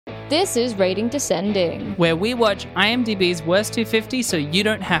This is Rating Descending, where we watch IMDb's Worst 250 so you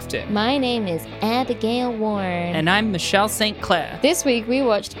don't have to. My name is Abigail Warren. And I'm Michelle St. Clair. This week we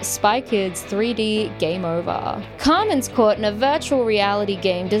watched Spy Kids 3D Game Over. Carmen's caught in a virtual reality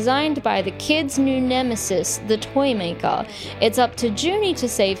game designed by the kids' new nemesis, the Toy Maker. It's up to Junie to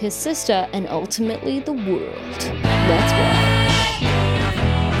save his sister and ultimately the world. Let's watch.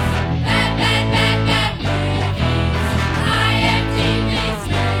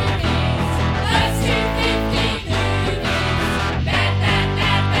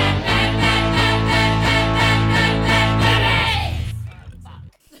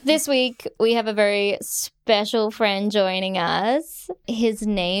 This week, we have a very special friend joining us. His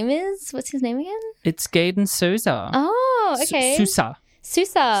name is... What's his name again? It's Gaden Souza. Oh, okay. Sousa.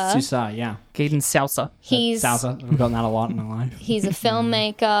 Sousa, yeah. Gaden Sousa. He's Sousa. I've gotten that a lot in my life. He's a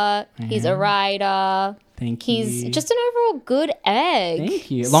filmmaker. He's a writer. Thank you. He's just an overall good egg.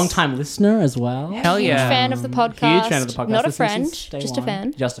 Thank you. Long-time listener as well. Hell Huge yeah. fan of the podcast. Huge fan of the podcast. Not a Listened friend, since day just a one.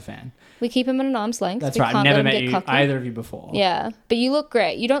 fan. Just a fan. We keep him at an arm's length. That's We right. can't Never let him met get you, cocky. either of you before. Yeah, but you look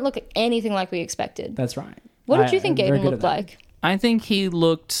great. You don't look anything like we expected. That's right. What did you think I'm very Gaden good looked at that. like? I think he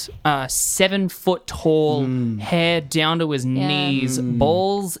looked 7 foot tall, hair down to his knees,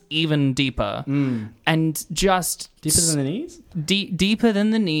 balls even deeper, and just Deeper than the knees? deeper than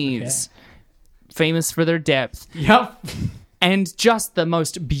the knees. Famous for their depth. Yep. And just the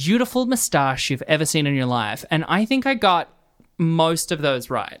most beautiful moustache you've ever seen in your life. And I think I got most of those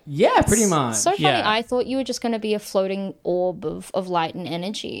right. Yeah, pretty much. So funny. Yeah. I thought you were just going to be a floating orb of light and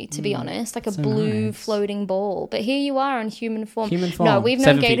energy, to be honest. Like a blue nice. floating ball. But here you are in human form. Human form. No, we've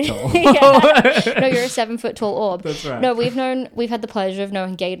known 7 feet Gaden. tall. Yeah. No, you're a 7 foot tall orb. That's right. No, we've had the pleasure of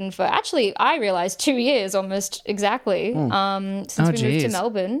knowing Gaden for actually, I realized 2 years almost exactly since we moved to geez.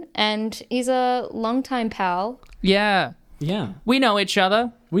 Melbourne. And he's a longtime pal. Yeah. Yeah. We know each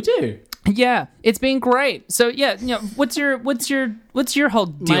other. We do. Yeah, it's been great. So yeah, you know, what's your whole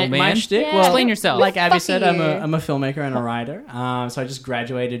deal, man? My shtick? Yeah. Well, Explain yourself. Like Abby Fuck said, you. I'm a filmmaker and a writer. So I just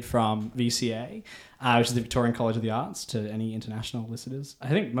graduated from VCA, which is the Victorian College of the Arts, to any international listeners. I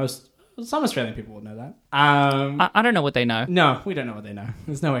think some Australian people would know that. I don't know what they know. No, we don't know what they know.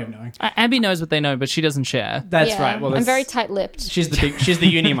 There's no way of knowing. Abby knows what they know, but she doesn't share. That's Yeah. right. Well, I'm that's- very tight-lipped. She's the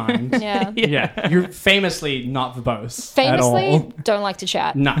uni mind. Yeah. Yeah. You're famously not verbose. at Famously, all. don't like to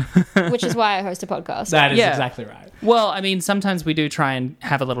chat, No, which is why I host a podcast. that is Yeah. exactly right. Well, I mean, sometimes we do try and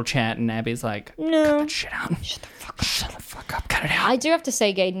have a little chat, and Abby's like, No. "Cut that shit out. Shut the fuck up. Cut it out." I do have to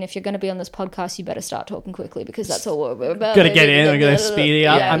say, Gaden, if you're going to be on this podcast, you better start talking quickly because that's all we're about. Gotta get in. I'm gonna speed it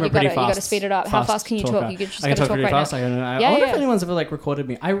up. Yeah, I'm a pretty You got to fast. speed it up. How fast can you talker. talk? You just I got can to talk talk really right fast. now. I Yeah, wonder yeah. if anyone's ever recorded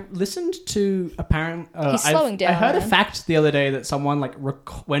me. I listened to He's slowing down, I heard a man. fact the other day that someone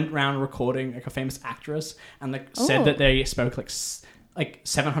went around recording a famous actress and said that they spoke like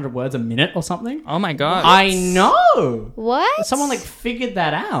 700 words a minute or something. Oh my god. I know. What? Someone figured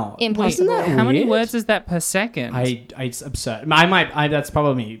that out. Impossible. Isn't that How many weird? words is that per second? It's absurd. That's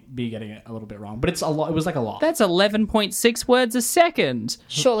probably me getting it a little bit wrong, but it's a lot. It was like a lot. That's 11.6 words a second.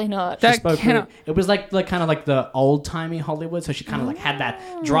 Surely not. That Spoke cannot- really- it was like kind of like the old timey Hollywood, so she kind of had that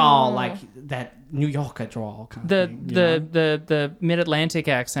drawl, like that New Yorker drawl kind The of thing. you know? the mid Atlantic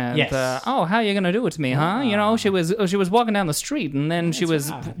accent. Yes. Oh, how are you gonna do it to me, huh? You know, she was walking down the street and then she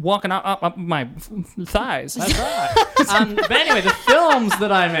was right. walking up my thighs. That's right. But anyway, the films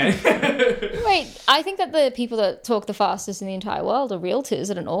that I made. Wait, I think that the people that talk the fastest in the entire world are realtors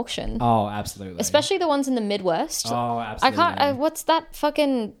at an auction, Oh, absolutely. especially the ones in the Midwest. Oh, I absolutely. can't. What's that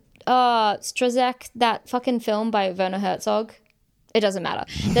fucking Strazek? That fucking film by Werner Herzog. It doesn't matter.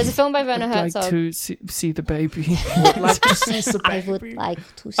 There's a film by Werner I'd Herzog. like to see the baby. I would like to see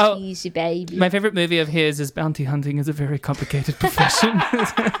Oh, the baby. My favorite movie of his is Bounty Hunting is a very complicated profession.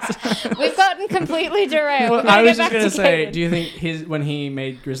 We've gotten completely derailed. Well, We're I gonna was get just back gonna to say, Gaden. do you think when he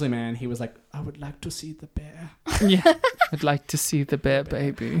made Grizzly Man, he was like, I would like to see the bear. Yeah, I'd like to see the bear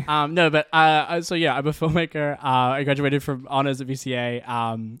baby. No, but so yeah, I'm a filmmaker. I graduated from honors at VCA,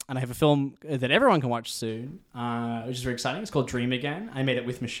 and I have a film that everyone can watch soon, which is very exciting. It's called Dream Again. I made it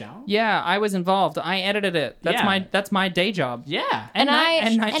with Michelle. Yeah, I was involved. I edited it. That's my day job. Yeah, And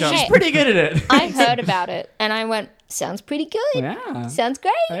night job. hey, pretty good at it. I heard about it and I went, sounds pretty good. Yeah, Sounds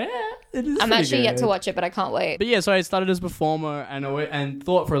great. yeah, it is. I'm pretty actually yet good. to watch it, but I can't wait. But yeah, so I started as a performer and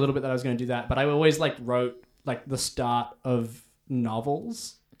thought for a little bit that I was going to do that, but I always wrote the start of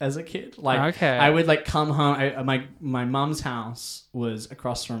novels as a kid. Okay. I would come home. My mum's house was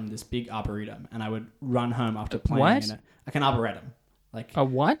across from this big arboretum, and I would run home after playing What? in it, like an arboretum. A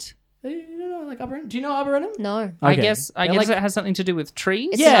what? You don't know arboretum? Do you know arboretum? No. I Okay. guess They're it has something to do with trees.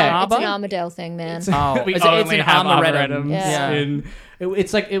 It's, Yeah. it's an Arbor? Armadale thing, man. Oh, We it's only an have arboretum. arboretums Yeah.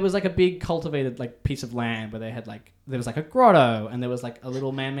 it was like a big cultivated like piece of land where they had like there was like a grotto and there was like a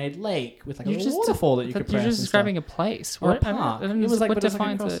little man-made lake with like a little waterfall that you could press. You're just and describing stuff. a place. Or a What? park. I don't It was like what but it was like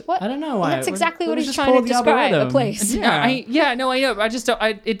defines across- it? What? I don't know. That's exactly what it was he's just trying to called the describe, a Arboretum. place. Yeah, no, I know. I just don't.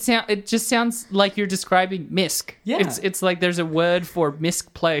 It just sounds like you're describing Misk. Yeah. It's like there's a word for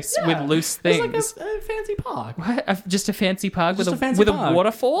Misk place with loose It's things. like a fancy park. What? Just a fancy park Just with a fancy with park. a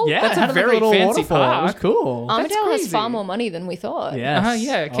waterfall. Yeah, that's it had a very little fancy waterfall. It was park. cool. Armadale has crazy. far more money than we thought. Yes.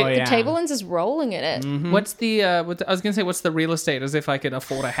 Yeah. Oh, yeah. The Tablelands is rolling in it. What's the? I was gonna say, what's the real estate? As if I could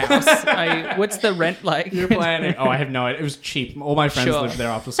afford a house. What's the rent like? You're planning. Oh, I have no idea. It was cheap. All my friends Sure. lived there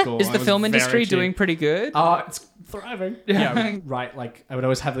after school. Is and the it was film very industry cheap. doing pretty good? It's thriving. Yeah, right. Like I would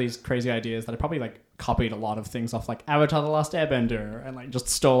always have these crazy ideas that I probably like copied a lot of things off like Avatar: The Last Airbender and like just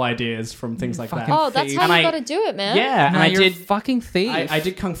stole ideas from things like that. fucking Oh, that's thief. how And you I- got to do it, man. Yeah, and no, I you're did. a fucking thief. I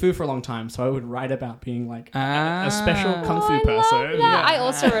did kung fu for a long time, so I would write about being like Ah. a special kung Oh, fu I person. love that. I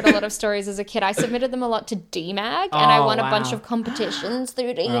also wrote a lot of stories as a kid. I submitted them a lot to DMAG, and I Oh, won a wow. bunch of competitions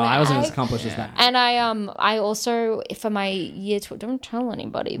through DMAG. Oh, I wasn't as accomplished as that. And I also for my year 12, don't tell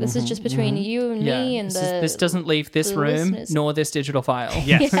anybody. This is just between you and me and this doesn't leave this the room listeners. nor this digital file.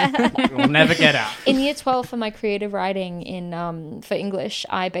 Yes, we'll never get out. In year 12 for my creative writing in for English,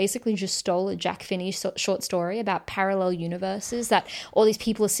 I basically just stole a Jack Finney short story about parallel universes that all these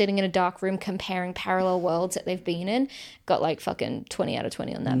people are sitting in a dark room comparing parallel worlds that they've been in. Got like fucking 20 out of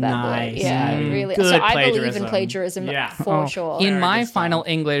 20 on that bad Nice. boy. Yeah, really. Good So I believe plagiarism. in plagiarism Yeah. for sure. In Very my good stuff. final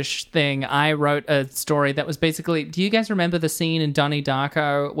English thing, I wrote a story that was basically. Do you guys remember the scene in Donnie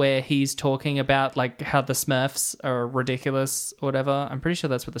Darko where he's talking about like how the Smurfs are ridiculous or whatever? I'm pretty sure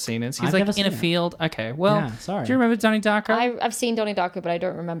that's what the scene is. He's I've like never in a seen it. field. Okay, well, Yeah, sorry. do you remember Donnie Darko? I've seen Donnie Darko, but I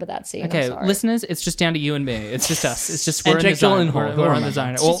don't remember that scene. Okay, I'm sorry. listeners, it's just down to you and me. It's just us. It's just And we're in the Jake zone. Gyllenhaal, We're who in the remembers.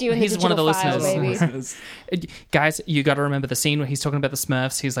 zone. It's just you and the he's one of the digital file, listeners. baby. Guys, you got to remember the scene where he's talking about the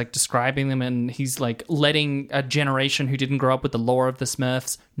Smurfs. He's like describing them, and he's like letting a generation who didn't grow up with the lore of the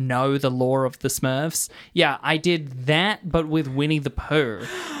Smurfs know the lore of the Smurfs. Yeah, I did that, but with Winnie the Pooh.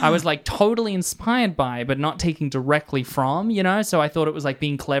 I was like totally inspired by, but not taking directly from, you know? So I thought it was like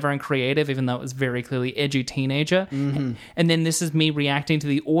being clever and creative, even though it was very clearly edgy teenager. Mm-hmm. And then this is me reacting to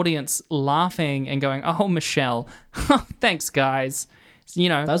the audience laughing and going, oh, Michelle, thanks, guys. You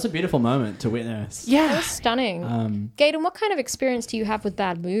know, That was a beautiful moment to witness. That yeah. was stunning. Gaten, what kind of experience do you have with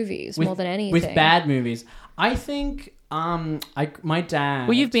bad movies more than anything? With bad movies, I think my dad.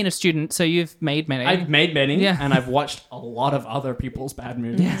 Well, you've been a student, so you've made many. I've made many, Yeah. and I've watched a lot of other people's bad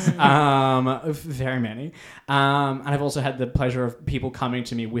movies. Very many. And I've also had the pleasure of people coming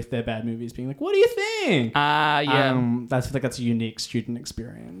to me with their bad movies, being like, "What do you think?" Yeah. That's a unique student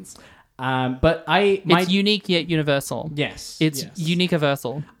experience. But It's unique yet universal. yes, It's yes.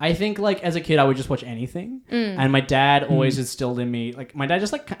 universal. I think like as a kid I would just watch anything, and my dad always instilled in me like my dad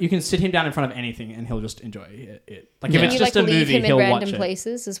just like you can sit him down in front of anything and he'll just enjoy it. Like if Yeah. it's you just like a leave movie, him in he'll watch random it.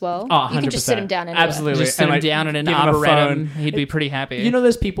 places as well. Oh, 100%. You can just sit him down anywhere. Absolutely. Just sit And, him like, down in an give him a arboretum. phone. He'd be pretty happy. You know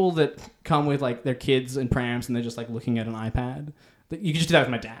those people that come with like their kids and prams and they're just like looking at an iPad? You can just do that with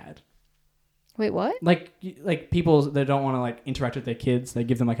my dad. Wait, what? Like people that don't want to like interact with their kids, they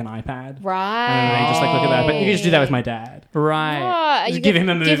give them like an iPad. Right. And they just like look at that. But you can just do that with my dad. right. Oh, Just you give him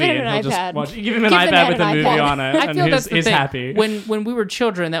a movie give him and an he'll just iPad. watch. You give him an Give the iPad man with a an movie iPad. on it, I and feel that's the he's thing. happy. When we were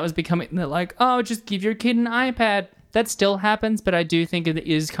children, that was becoming they're like, oh, just give your kid an iPad. That still happens, but I do think it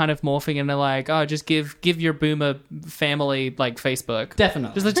is kind of morphing into like, oh, just give your boomer family like Facebook.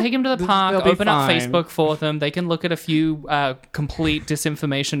 Definitely. Just like, take them to the park, They'll be open up fine. Facebook for them. They can look at a few complete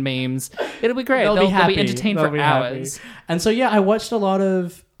disinformation memes. It'll be great. They'll They'll be happy. be entertained They'll for be happy. hours. And so yeah, I watched a lot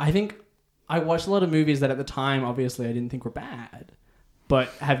of. I think I watched a lot of movies that at the time, obviously, I didn't think were bad, but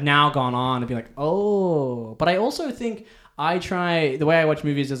have now gone on and be like, oh. But I also think the way I watch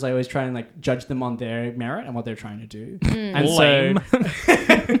movies is I always try and like judge them on their merit and what they're trying to do. And Lame.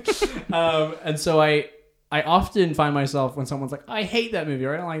 and so I often find myself when someone's like, I hate that movie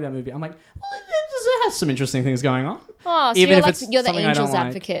or I don't like that movie. I'm like, well, it has some interesting things going on. Oh, so Even you're if like it's you're the something I don't angel's like.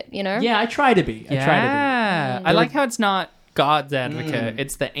 advocate, you know? Yeah, I try to be. Yeah. I like how it's not God's advocate.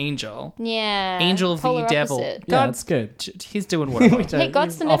 It's the angel. Yeah. Angel v. Polar devil. opposite. Yeah, God's that's good. He's doing whatever. Hey,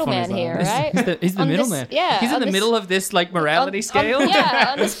 God's the Off on middleman his own. here, right? He's the On this- middleman. yeah, He's in on the this- middle of this like morality scale. Yeah,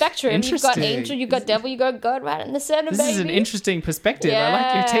 on the spectrum. You've got Interesting. angel, you've got devil, you've got God right in the center, This baby. is an interesting perspective. I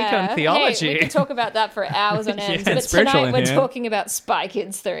like your take on theology. Hey, we can talk about that for hours on end. Yeah, but it's spiritual tonight in we're here. talking about Spy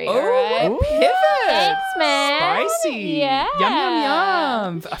Kids 3, Oh, alright? pivot. Thanks, man. Spicy. Yeah. Yum,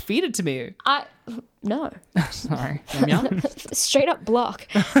 yum, yum. Feed it to me. No. Sorry. Yum, yum. Straight up block.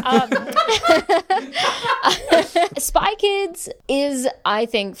 Spy Kids is, I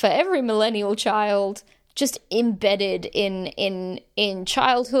think, for every millennial child, just embedded in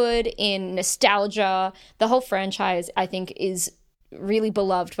childhood, in nostalgia. The whole franchise, I think, is really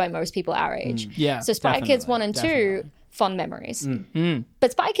beloved by most people our age. Yeah, So Spy Kids definitely, 1 and 2, fond memories.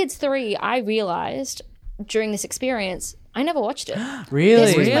 But Spy Kids 3, I realized during this experience, I never watched it. Really?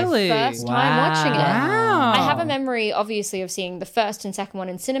 This was Really? my first time watching it. Wow. I have a memory, obviously, of seeing the first and second one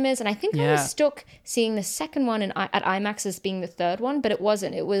in cinemas, and I think I Yeah. mistook seeing the second one at IMAX as being the third one, but it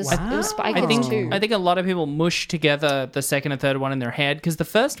wasn't. It was Spy Kids 2. I think a lot of people mush together the second and third one in their head because the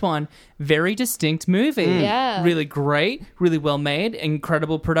first one, very distinct movie. Yeah. Really great, really well made,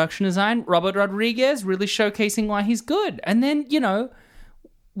 incredible production design. Robert Rodriguez really showcasing why he's good. And then,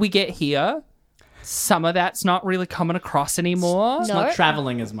 we get here. Some of that's not really coming across anymore. It's not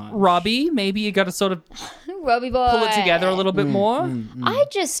traveling as much. Robbie, maybe you got to sort of Robbie boy. pull it together a little bit more.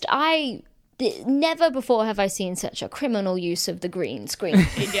 Never before have I seen such a criminal use of the green screen.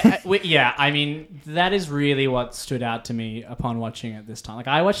 Yeah, I mean, that is really what stood out to me upon watching it this time. Like,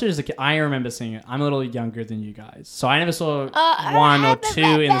 I watched it as a kid. I remember seeing it. I'm a little younger than you guys. So I never saw one or two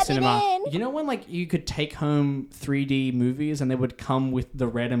in the cinema. You know when, like, you could take home 3D movies and they would come with the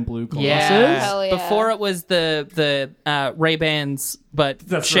red and blue glasses? Yeah. Hell yeah. Before it was the Ray-Bans, but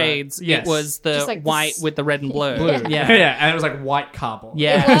That's shades. right. Yes. It was the Just like white this- with the red and blue. Blue. Yeah. Yeah, and it was like white cardboard.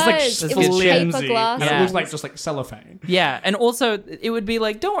 Yeah. It It's like was. It was flimsy. paper glasses. And it looked like just like cellophane. Yeah, and also it would be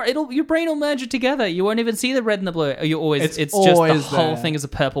like, don't worry, your brain will merge it together. You won't even see the red and the blue. It's just always the whole there. thing is a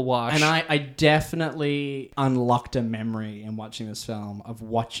purple wash. And I definitely unlocked a memory in watching this film of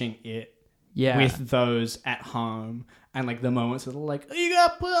watching it with those at home and like the moments that are like, oh, you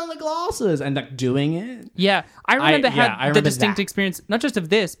gotta put on the glasses and like doing it. Yeah, I remember I the remember distinct that. experience, not just of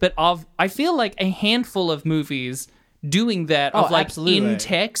this, but of I feel like a handful of movies doing that of like absolutely. in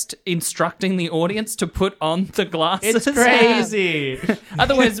text instructing the audience to put on the glasses. It's crazy.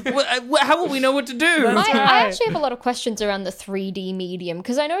 Otherwise, how will we know what to do? I actually have a lot of questions around the 3D medium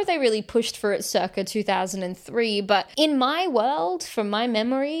because I know they really pushed for it circa 2003, but in my world, from my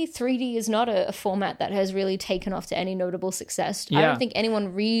memory, 3D is not a format that has really taken off to any notable success. I Yeah. don't think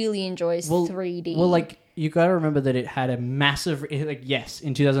anyone really enjoys 3D. Well, like, you gotta remember that it had a massive, like, yes,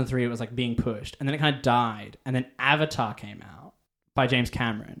 in 2003 it was like being pushed, and then it kind of died, and then Avatar came out by James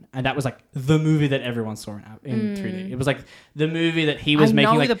Cameron, and that was like the movie that everyone saw in 3D. It was like the movie that he was I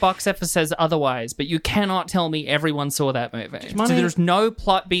making. know Like, the box office says otherwise, but you cannot tell me everyone saw that movie. So money. there's no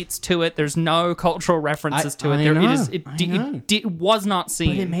plot beats to it. There's no cultural references to it. I There know, it is. I know. It was not but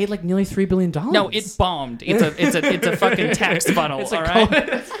seen. it made like nearly $3 billion. No, it bombed. It's a fucking tax funnel. It's all like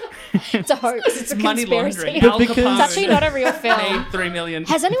right? it's a hoax. It's a Money conspiracy. laundering. Al because- Capone It's actually not a real paid film. $3 million.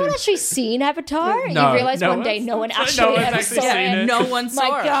 Has anyone actually seen Avatar? No, You realize no one one's- day no one no actually one's ever actually saw seen it. it. No one saw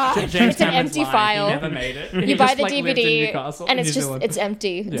My it. God, James it's an Cameron's empty lying. file. He never made it. You He buy just, the like, lived in DVD Newcastle, and New it's just Zealand. it's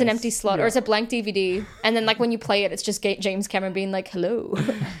empty. It's an Yes. empty slot, or it's a blank DVD. And then like when you play it, it's just James Cameron being like, "Hello."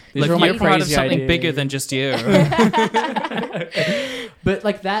 These Like, are all my you're part of crazy something ideas. bigger than just you. But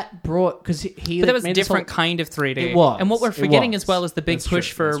like that brought because he But that was a made this different whole- kind of 3D. It was. And what we're It forgetting was. as well is the big That's true.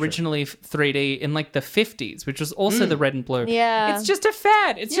 push for That's true. originally 3D in like the 50s, which was also the red and blue. Yeah. It's just a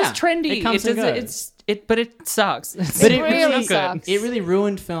fad. It's Yeah. just trendy. It comes and But it sucks. But It really not good. sucks. It really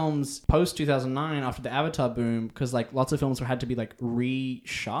ruined films post 2009 after the Avatar boom because like lots of films had to be like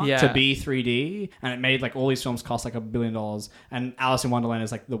reshot Yeah. to be 3D, and it made like all these films cost like $1 billion. And Alice in Wonderland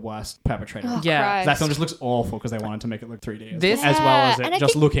is like the worst perpetrator. Oh, Yeah. Christ. That film just looks awful because they wanted to make it look 3D as, This- well, as well as Yeah, it and I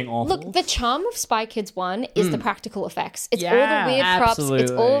just think- looking awful. Look, the charm of Spy Kids 1 is the practical effects. It's all Yeah, the weird props.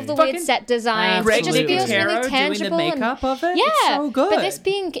 It's all of the absolutely. weird set designs. Greg It just Absolutely. feels Nicotero really doing the tangible. makeup of it? Yeah, It's so good. But this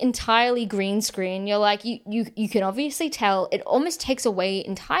being entirely green screen, you're like, you can obviously tell it almost takes away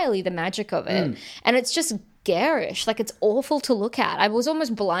entirely the magic of it. And it's just garish. Like, it's awful to look at. I was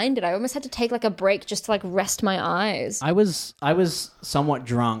almost blinded. I almost had to take like a break just to like rest my eyes. I was somewhat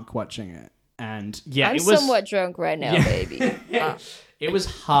drunk watching it, and yeah, I'm it was somewhat drunk right now, baby. It was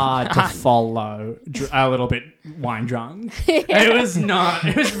hard to follow a little bit wine drunk. It was not.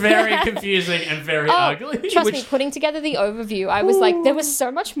 It was very confusing and very ugly. Trust me, putting together the overview, I was like, there was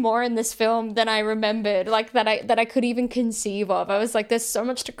so much more in this film than I remembered, like that I could even conceive of. I was like, there's so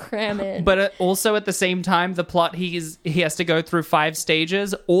much to cram in. But also at the same time, the plot he has to go through 5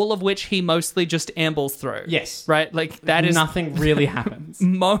 stages, all of which he mostly just ambles through. Yes. Right? Like that is Nothing really happens.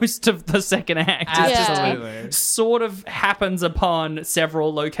 most of the second act. It's just Absolutely. sort of happens upon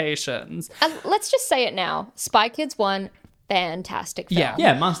several locations. And let's just say it now. Spy Kids 1, fantastic film. Yeah.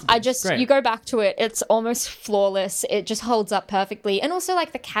 Yeah, masterpiece. You go back to it, it's almost flawless. It just holds up perfectly. And also,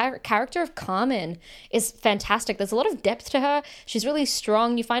 like, the character of Carmen is fantastic. There's a lot of depth to her. She's really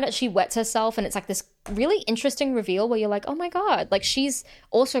strong. You find out she wets herself, and it's like this really interesting reveal where you're like, oh my God, like, she's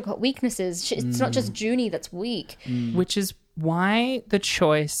also got weaknesses. It's not just Junie that's weak. Which is why the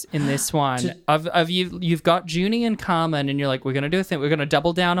choice in this one of you've got Junie and Carmen, and you're like, we're gonna do a thing. We're gonna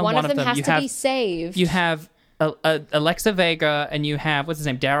double down on One of them has You to have be saved. you have Alexa Vega, and you have what's his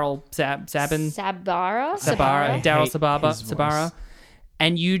name, Daryl Sabin Sabara. Daryl hate his voice. Sabara,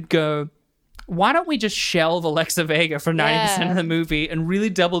 and you'd go, why don't we just shelve Alexa Vega for 90% of the movie and really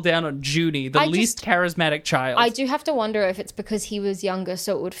double down on Junie, the least charismatic child? I do have to wonder if it's because he was younger,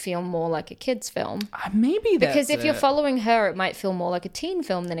 so it would feel more like a kid's film. Maybe that's Because if you're following her, it might feel more like a teen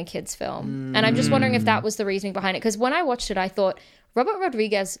film than a kid's film. And I'm just wondering if that was the reasoning behind it. Because when I watched it, I thought, Robert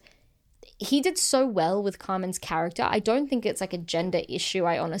Rodriguez, he did so well with Carmen's character. I don't think it's like a gender issue.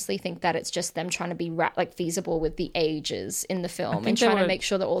 I honestly think that it's just them trying to be feasible with the ages in the film and trying to make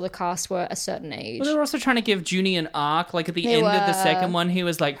sure that all the cast were a certain age. Well, they were also trying to give Junie an arc. Like at the end of the second one, he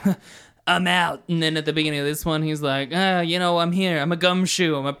was like, I'm out. And then at the beginning of this one, he's like, I'm here. I'm a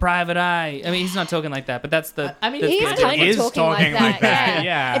gumshoe. I'm a private eye. I mean, he's not talking like that, but that's the... He's kind of talking like that.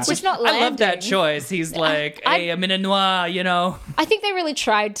 Yeah. It's just not landing. I love that choice. He's like, hey, I'm in a noir, I think they really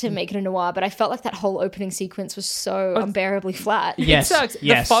tried to make it a noir, but I felt like that whole opening sequence was so unbearably flat. Yes. It sucks.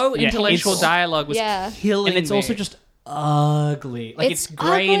 Yes. The faux Yeah. intellectual It's- dialogue was killing And it's me. also just ugly. Like, it's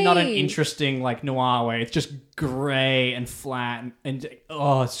grey in not an interesting, like, noir way. It's just grey and flat and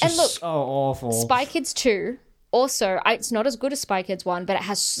it's just look, so awful. Spy Kids 2, also, it's not as good as Spy Kids 1, but it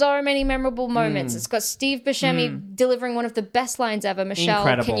has so many memorable moments. It's got Steve Buscemi delivering one of the best lines ever. Michelle,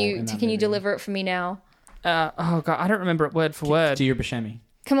 Incredible can in that you movie. deliver it for me now? oh, God, I don't remember it word for word. Do your Buscemi.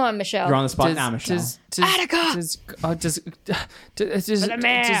 Come on, Michelle. You're on the spot now, Michelle. Does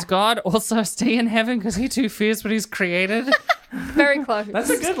God also stay in heaven because he too fears what he's created? Very close. That's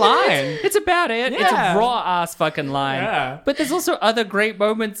a good line. It's about it. It's Yeah. a raw ass fucking line. Yeah. But there's also other great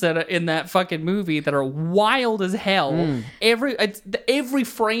moments that are in that fucking movie that are wild as hell. Every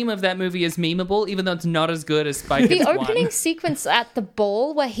frame of that movie is memeable, even though it's not as good as Spy Kids The 1. opening sequence at the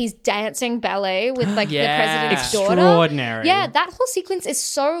ball where he's dancing ballet with like Yeah. the president's daughter. Extraordinary. Yeah, that whole sequence is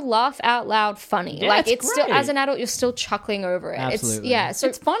so laugh out loud funny. Yeah, like it's still, great. as an adult, you're still chuckling over it. Absolutely. So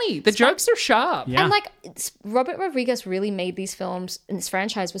It's funny. The jokes are sharp. Yeah. And like Robert Rodriguez really made these films in this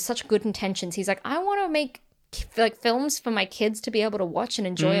franchise with such good intentions. He's like, I want to make like films for my kids to be able to watch and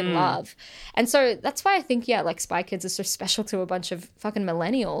enjoy and love. And so that's why I think, like Spy Kids is so special to a bunch of fucking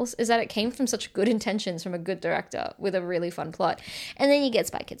millennials, is that it came from such good intentions from a good director with a really fun plot. And then you get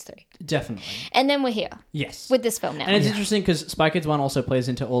Spy Kids 3. Definitely. And then we're here Yes. with this film now. And it's interesting because Spy Kids 1 also plays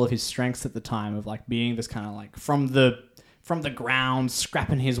into all of his strengths at the time of like being this kind of like from the ground,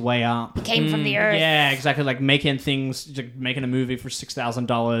 scrapping his way up. Came from the earth. Yeah, exactly. Like making a movie for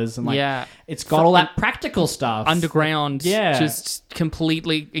 $6,000 and like Yeah. it's got all that practical stuff. Underground, Yeah. just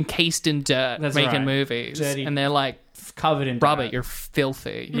completely encased in dirt, That's making right. movies. Dirty. And they're like, covered in Robert, dirt. you're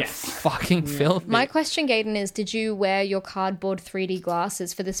filthy. You're Yes. fucking filthy. My question, Gaten, is did you wear your cardboard 3D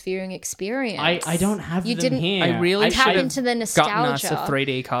glasses for this viewing experience? I don't have You them didn't here. I really tap should have into the gotten us a nostalgia.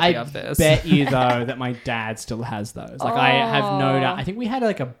 3D copy I of this. bet you though that my dad still has those. Like I have no doubt. I think we had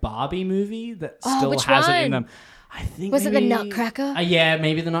like a Barbie movie that still which has it in one? them. I think Was it the maybe- Nutcracker? Yeah,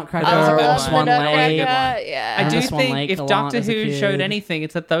 maybe the Nutcracker. That was a or good love Swan the one. That was a Lake. good Nutcracker. one. Yeah. I do Swan think Lake if a lot Doctor as a Who kid. showed anything,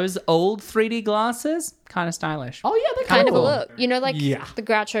 it's that those old 3D glasses, kind of stylish. Oh yeah, they're Kind of a cool. look. You know, like Yeah. the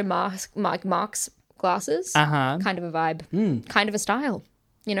Groucho Marx glasses? Uh-huh. Kind of a vibe. Kind of a style.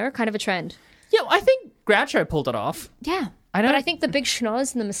 You know, kind of a trend. Yeah, I think Groucho pulled it off. Yeah. I don't- But I think the big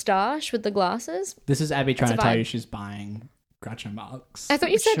schnoz and the moustache with the glasses. This is Abby trying to That's a tell vibe. you she's buying Groucho Marx. I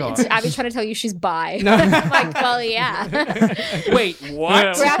thought you said Sure. it's Abby trying to tell you she's bi. I'm like, well, yeah. Wait,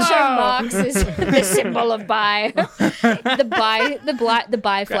 what? Groucho Marx is the symbol of bi. The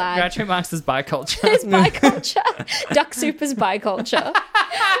bi flag. Groucho Marx is biculture. It's bi culture. Duck soup is bi culture.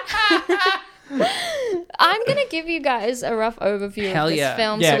 I'm gonna give you guys a rough overview Hell of this yeah.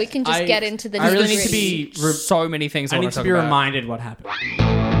 film, Yeah, so we can just get into the. I really need nitty-gritty. to be. So many things I I want need to to talk be about. reminded what happened.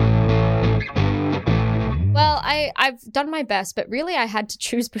 Well, I've done my best, but really I had to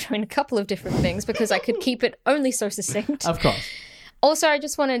choose between a couple of different things because I could keep it only so succinct. Of course. Also, I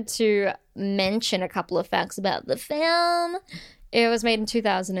just wanted to mention a couple of facts about the film. It was made in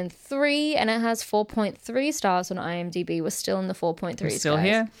 2003 and it has 4.3 stars on IMDb. We're still in the 4.3 We're still stars.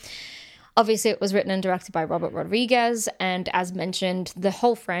 here. Obviously, it was written and directed by Robert Rodriguez, and as mentioned, the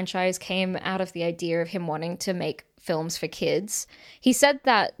whole franchise came out of the idea of him wanting to make films for kids. He said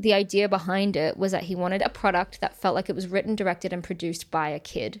that the idea behind it was that he wanted a product that felt like it was written, directed, and produced by a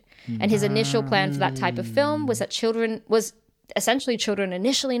kid. And his initial plan for that type of film was that children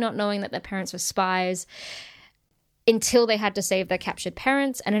initially not knowing that their parents were spies until they had to save their captured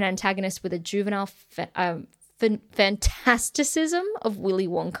parents, and an antagonist with a juvenile fantasticism of Willy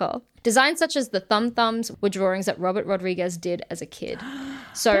Wonka. Designs such as the Thumb Thumbs were drawings that Robert Rodriguez did as a kid.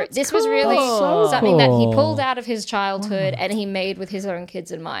 So this was really something that he pulled out of his childhood and he made with his own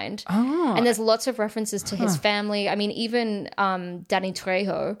kids in mind. And there's lots of references to his family. I mean, even Danny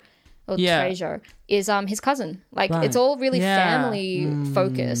Trejo, or Trejo, is his cousin. Like, it's all really family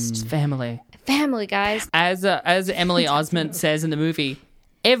focused. Family, guys. As Emily Osment says in the movie,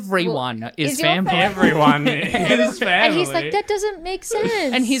 everyone is your family. Everyone is family. And he's like, that doesn't make sense.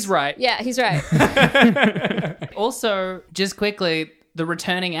 And he's right. Yeah, he's right. Also, just quickly, the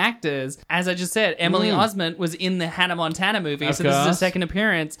returning actors, as I just said, Emily Osment was in the Hannah Montana movie, Of so this is her course. second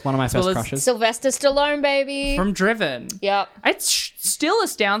appearance. One of my As well first as crushes. Sylvester Stallone, baby. From Driven. Yep. It still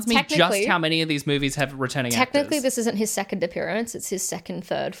astounds me just how many of these movies have returning Technically, actors. this isn't his second appearance. It's his second,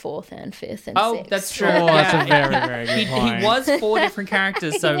 third, fourth, and fifth, and Oh, sixth. that's true. Oh, that's a very, very good point. He was 4 different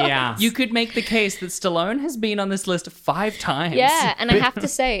characters, so Yeah. you could make the case that Stallone has been on this list 5 times. Yeah, and I have to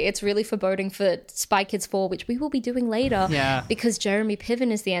say, it's really foreboding for Spy Kids 4, which we will be doing later. Yeah. Because Jeremy Piven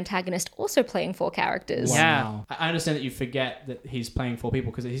is the antagonist, also playing 4 characters. Yeah. Wow. I understand that you forget that he's playing 4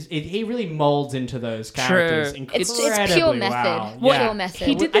 people because he really molds into those characters True. It's incredibly pure method. well. Pure method.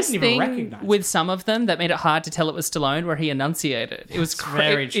 He did I this didn't even thing recognize with some of them that made it hard to tell it was Stallone, where he enunciated. It was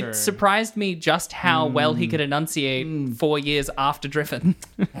very true. It surprised me just how well he could enunciate 4 years after Driven.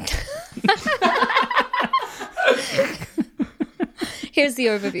 Here's the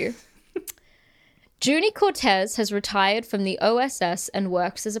overview. Junie Cortez has retired from the OSS and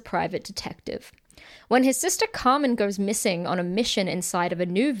works as a private detective. When his sister Carmen goes missing on a mission inside of a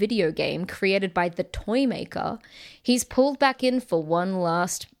new video game created by the Toymaker, he's pulled back in for one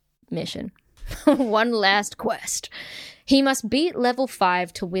last mission. One last quest. He must beat level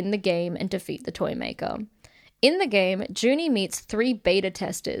 5 to win the game and defeat the Toymaker. In the game, Junie meets 3 beta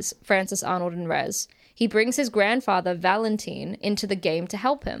testers, Francis, Arnold, and Rez. He brings his grandfather, Valentine, into the game to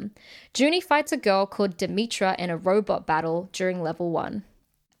help him. Junie fights a girl called Demetra in a robot battle during level 1.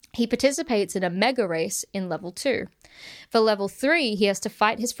 He participates in a mega race in level 2. For level 3, he has to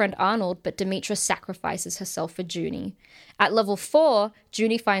fight his friend Arnold, but Demetra sacrifices herself for Junie. At level 4,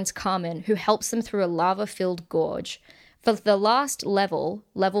 Junie finds Carmen, who helps them through a lava-filled gorge. For the last level,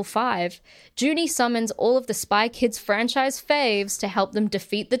 level 5, Junie summons all of the Spy Kids franchise faves to help them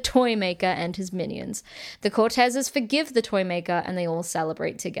defeat the Toymaker and his minions. The Cortezes forgive the Toymaker and they all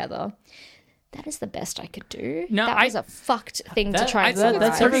celebrate together. That is the best I could do. No, that was a fucked thing to try and that's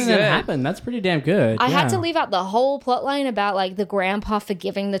summarize. everything good. that happened. That's pretty damn good. I had yeah. to leave out the whole plotline about like the grandpa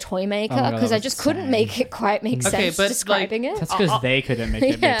forgiving the Toymaker Oh my God, because that I was just couldn't insane. make it quite make Okay, sense but, describing it. That's because they couldn't make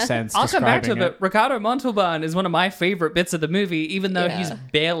it Yeah. make sense. I'll come back to it, describing but Ricardo Montalban is one of my favorite bits of the movie, even though Yeah. he's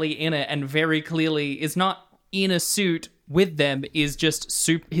barely in it and very clearly is not in a suit with them, is just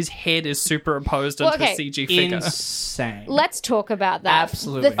his head is superimposed onto okay. a CG figure. Insane. Let's talk about that.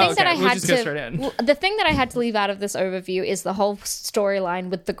 Absolutely. The thing that I Okay, we'll had just go straight in. the thing that I had to leave out of this overview is the whole storyline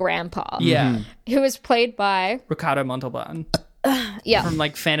with the grandpa. Yeah. Who is played by Ricardo Montalban yeah, from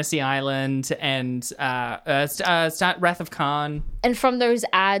like Fantasy Island and Wrath of Khan. and from those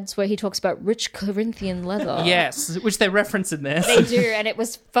ads where he talks about rich Corinthian leather. Yes, which they reference in this. They do, and it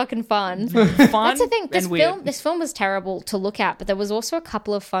was fucking fun. Fun That's the thing. and weird. This film was terrible to look at, but there was also a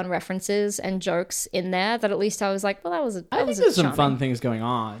couple of fun references and jokes in there that at least I was like, well, that was. I think there's some fun things going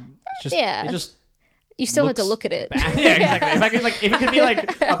on. Just, Yeah. It just You still had to looks look at it. yeah, exactly. If it could be like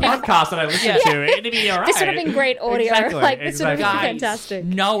a podcast that I listen to, it'd be alright. This would have been great audio. Exactly, Like this would have been Guys, fantastic.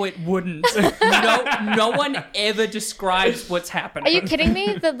 No, it wouldn't. No one ever describes what's happening. Are you kidding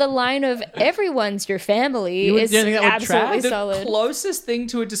me? The line of "everyone's your family" You would- is do you think that would absolutely track? solid. The closest thing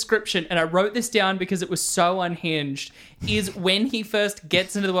to a description, and I wrote this down because it was so unhinged, is when he first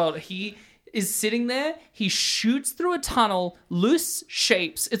gets into the world. He is sitting there, he shoots through a tunnel, loose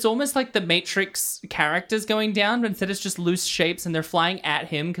shapes. It's almost like the Matrix characters going down, but instead it's just loose shapes and they're flying at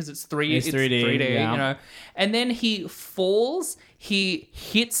him because it's 3D, It's 3D, yeah. you know. And then he falls, he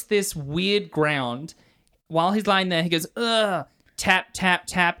hits this weird ground. While he's lying there, he goes, ugh, tap, tap,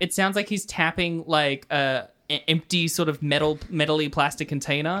 tap. It sounds like he's tapping like a empty sort of metal-y plastic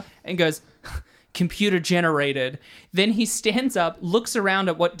container and goes, computer generated. Then he stands up, looks around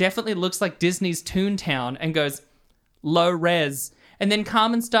at what definitely looks like Disney's Toontown and goes, low res. and then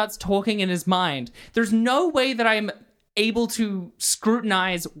Carmen starts talking in his mind. There's no way that I'm able to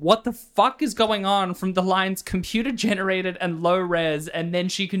scrutinize what the fuck is going on from the lines computer generated and low res, and then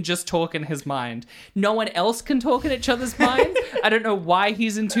she can just talk in his mind. No one else can talk in each other's minds. I don't know why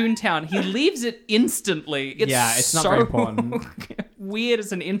he's in Toontown. He leaves it instantly. It's not very important. Weird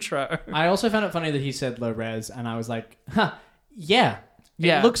as an intro. I also found it funny that he said low res, and I was like, yeah.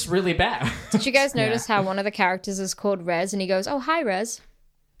 Yeah. It looks really bad. Did you guys notice how one of the characters is called Rez, and he goes, "Oh, hi, Rez."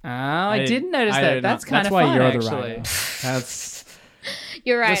 Oh, I didn't notice I that. did That's not. kind of why fun, you're actually. the writer. That's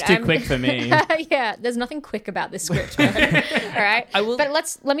You're right. That's too quick for me. Yeah, there's nothing quick about this script. All right, but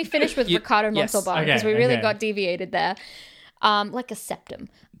let me finish with Ricardo yes. Montalban, Okay, because we really okay. got deviated there. Like a septum.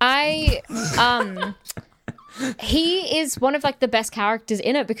 He is one of like the best characters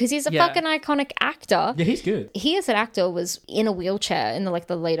in it because he's a fucking iconic actor. Yeah, he's good. He as an actor was in a wheelchair in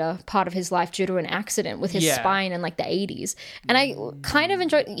the later part of his life due to an accident with his spine in like the 80s. And I kind of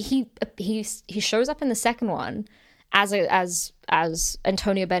enjoyed he shows up in the second one as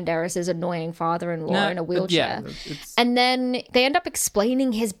Antonio Banderas' annoying father-in-law in a wheelchair. And then they end up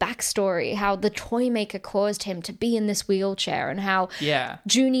explaining his backstory, how the toy maker caused him to be in this wheelchair, and how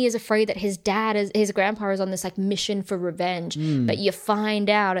Junie is afraid that his grandpa is on this like mission for revenge. But you find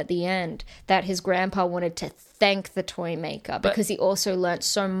out at the end that his grandpa wanted to thank the toy maker because he also learnt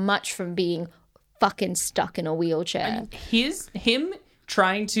so much from being fucking stuck in a wheelchair. Him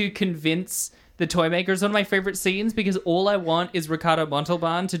trying to convince the toy maker is one of my favorite scenes because all I want is Ricardo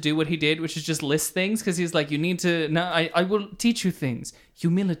Montalban to do what he did, which is just list things, because he's like, you need to... No, I will teach you things.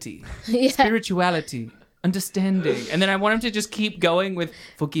 Humility, spirituality, understanding. And then I want him to just keep going with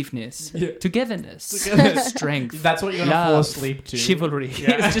forgiveness, togetherness, strength. That's what you're going to fall asleep to. Chivalry.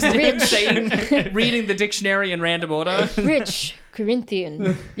 It's just him saying, reading the dictionary in random order. Rich,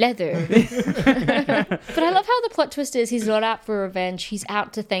 Corinthian, leather. But I love how the plot twist is he's not out for revenge, he's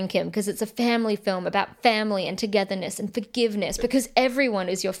out to thank him, because it's a family film about family and togetherness and forgiveness, because everyone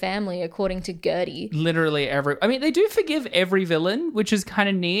is your family according to Gertie. Literally I mean, they do forgive every villain, which is kind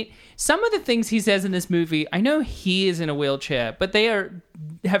of neat. Some of the things he says in this movie, I know he is in a wheelchair, but they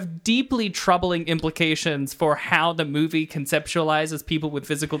have deeply troubling implications for how the movie conceptualizes people with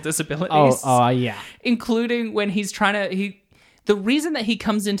physical disabilities. Oh, yeah. Including when he's trying to... The reason that he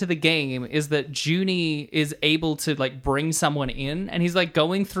comes into the game is that Junie is able to like bring someone in, and he's like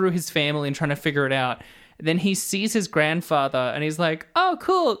going through his family and trying to figure it out. Then he sees his grandfather and he's like, oh,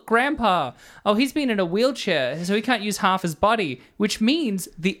 cool, grandpa. Oh, he's been in a wheelchair, so he can't use half his body, which means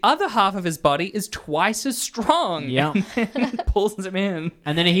the other half of his body is twice as strong. Yeah. And pulls him in.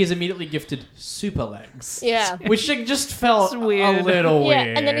 And then he's immediately gifted super legs. Yeah. Which just felt weird. a little Yeah,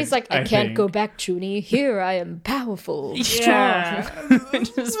 weird. and then he's like, I can't think. go back, Junie. Here I am powerful. Yeah. It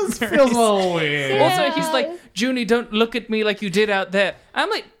feels a little weird. Also, he's like, Junie, don't look at me like you did out there. I'm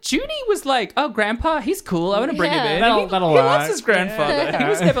like, Junie was like, oh, grandpa, he's cool. I want to bring him in. That'll he work. loves his grandfather. He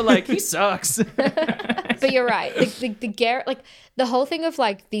was never like, he sucks. But you're right. The Garrett, like the whole thing of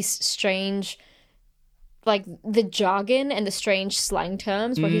like these strange, like the jargon and the strange slang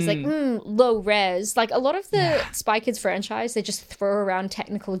terms where he's like, low res. Like a lot of the Spy Kids franchise, they just throw around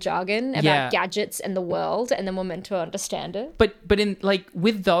technical jargon about gadgets and the world, and then we're meant to understand it. But in like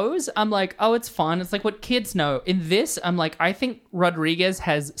with those, I'm like, oh, it's fun. It's like what kids know. In this, I'm like, I think Rodriguez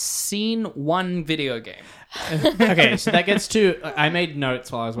has seen one video game. Okay, so that gets to... I made notes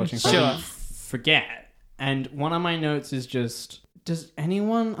while I was watching, so I Sure. didn't forget. And one of my notes is just... Does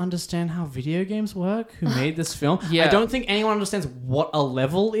anyone understand how video games work who made this film? Yeah. I don't think anyone understands what a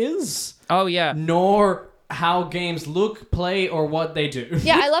level is, Oh, yeah. nor how games look, play, or what they do.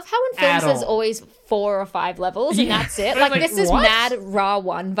 Yeah, I love how in films At there's all. always 4 or 5 levels and that's it. Like this is what? mad Raw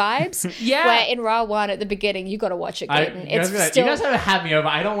 1 vibes. Yeah. Where in Raw 1 at the beginning, you got to watch it, Gaten. You It's guys, still... you guys have to have me over.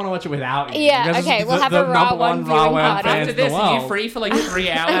 I don't want to watch it without you. Yeah, You guys okay, are we'll have a the Raw number 1 Raw viewing 1 party. fans After in the this, are you world. free for like 3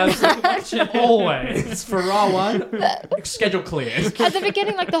 hours? Always. For Raw 1, schedule cleared. At the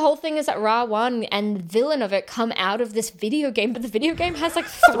beginning, like the whole thing is that Ra 1 and the villain of it come out of this video game, but the video game has like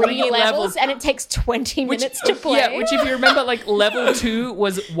 3 levels and it takes 20 minutes to play. Yeah, which if you remember, like level 2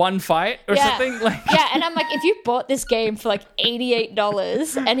 was 1 fight or something. Like, yeah, and I'm like, if you bought this game for like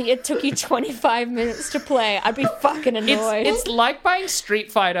 $88 and it took you 25 minutes to play, I'd be fucking annoyed. It's like buying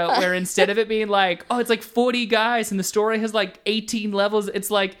Street Fighter, where instead of it being like, oh, it's like 40 guys and the story has like 18 levels, it's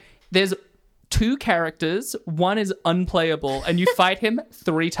like there's 2 characters, one is unplayable, and you fight him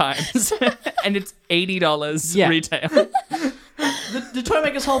 3 times, and it's $80 retail. The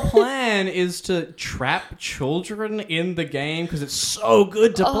Toymaker's whole plan is to trap children in the game because it's so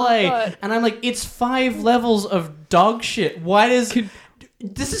good to play. God. And I'm like, it's 5 levels of dog shit. Why does...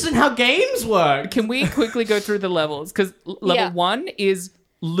 This isn't how games work. Can we quickly go through the levels? Because level Yeah. 1 is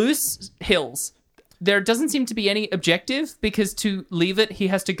loose hills. There doesn't seem to be any objective because to leave it, he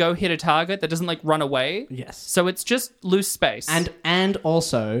has to go hit a target that doesn't like run away. Yes. So it's just loose space. And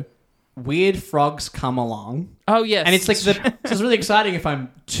also, weird frogs come along. oh yes, And it's like, so it's really exciting if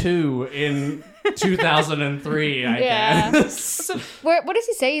I'm 2 in 2003, I Yeah. guess. What does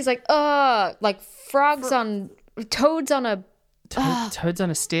he say? He's like, like toads on a. toads on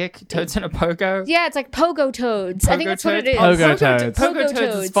a stick, toads on a pogo. Yeah, it's like pogo toads. I think that's what it is. Pogo toads. Pogo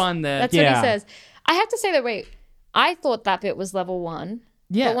toads is fun there. That's Yeah. what he says. I have to say that, wait, I thought that bit was level 1.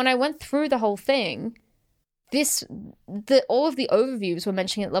 Yeah. But when I went through the whole thing, all of the overviews were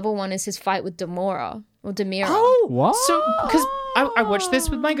mentioning that level 1 is his fight with Demira. Oh, What? So, because I watched this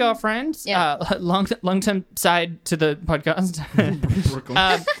with my girlfriend, Yeah. long-term side to the podcast.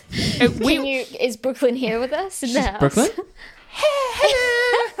 Is Brooklyn here with us in the house? Brooklyn?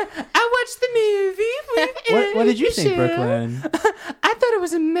 I watched the movie. What did you think, Brooklyn? I thought it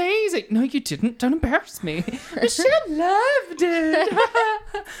was amazing. No, you didn't. Don't embarrass me. She loved it.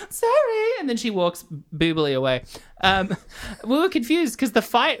 Sorry. And then she walks boobily away. We were confused because the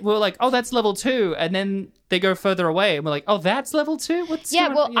fight, we were like, oh, that's level 2. And then they go further away. And we're like, oh, that's level 2? What's Yeah,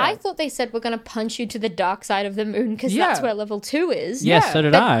 going well, on? I thought they said we're going to punch you to the dark side of the moon because Yeah. that's where level 2 is. Yes, Yeah. so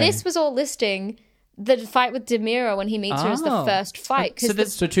did But I. this was all listing the fight with Demira when he meets her as the Oh. first fight. So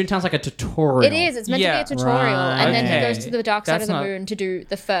Because So Toontown's like a tutorial. it is. It's meant Yeah. to be a tutorial. And then he Right. goes to the dark side That's of the not- moon to do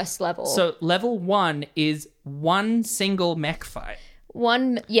the first level. So level 1 is one single mech fight.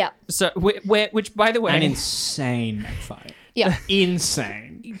 So Which, by the way, An insane fight. yeah. Insane.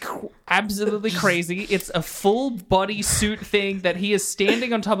 absolutely crazy. It's a full body suit thing that he is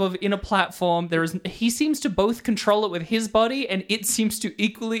standing on top of in a platform. He seems to both control it with his body, and it seems to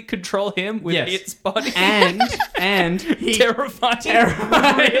equally control him with Yes. its body. And he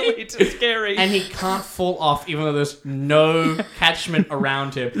terrifying, really scary. and he can't fall off even though there's no catchment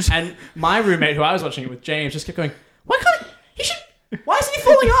around him. And my roommate, who I was watching it with, James, just kept going, why isn't he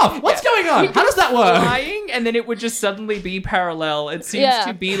falling off? What's going on? How does that work? Flying, and then it would just suddenly be parallel. It seems Yeah.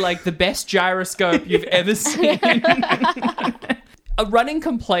 to be like the best gyroscope you've ever seen. A running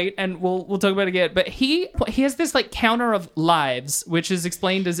complaint, and we'll talk about it again, but he has this like counter of lives, which is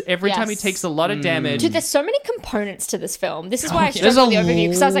explained as every time he Yes. takes a lot of damage. Dude, there's so many components to this film. This is why I yeah. There's struggled with a the overview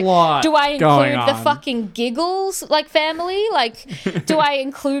because I was like, lot do I going include the on. fucking giggles like family? Like, do I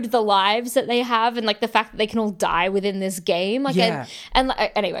include the lives that they have and like the fact that they can all die within this game? Like, Yeah. and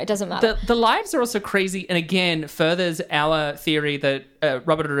like, anyway, it doesn't matter. The lives are also crazy, and again, furthers our theory that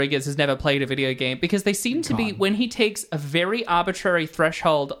Robert Rodriguez has never played a video game because they seem to be, when he takes a very arbitrary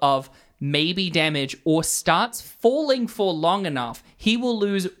threshold of maybe damage or starts falling for long enough, he will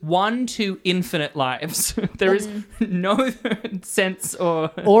lose 1 to infinite lives. There is no sense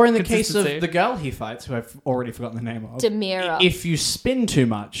Or in the case consistency. of the girl he fights, who I've already forgotten the name of. Demira. If you spin too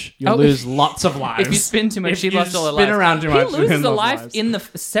much, you'll Oh. lose lots of lives. If you spin too much, If she you lost all her spin lives. around too much, He you loses a lost life lives. in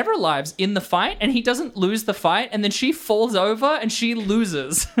several lives in the fight, and he doesn't lose the fight, and then she falls over and she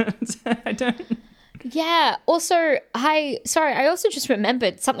loses. I don't. Yeah. Also, I also just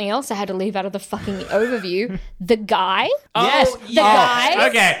remembered something else I had to leave out of the fucking overview. The guy. Yes. Oh, The guy.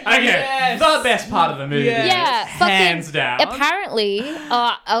 Okay. Yes. The best part of the movie. Yes. Yeah, fucking, Hands down. Apparently,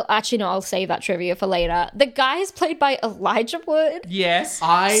 I'll save that trivia for later. The guy is played by Elijah Wood. Yes.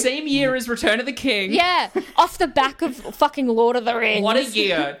 I- Same year as Return of the King. Yeah, off the back of fucking Lord of the Rings. What a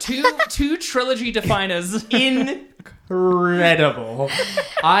year. Two trilogy definers. Incredible.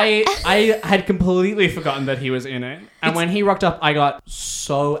 I had completely forgotten that he was in it. And when he rocked up, I got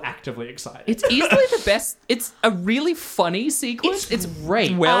so actively excited. It's easily the best. It's a really funny sequence. It's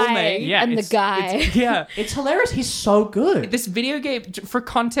great. well I made. Yeah, am the it's- guy. Yeah. It's hilarious. He's so good. This video game, for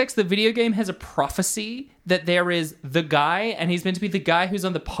context, the video game has a prophecy that there is the guy, and he's meant to be the guy who's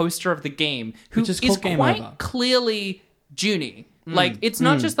on the poster of the game, who Which is is called Game quite Over. clearly Junie. Like, it's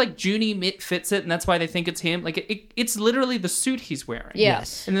not just like Junie fits it, and that's why they think it's him. Like, it's literally the suit he's wearing. Yeah.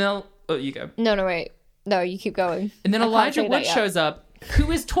 Yes. And then, you go. No, wait. No, you keep going. And then I can't Elijah say that Wood yet. shows up,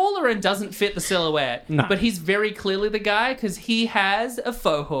 who is taller and doesn't fit the silhouette. No. But he's very clearly the guy because he has a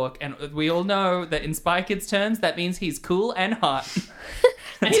faux hook. And we all know that in Spy Kids terms, that means he's cool and hot.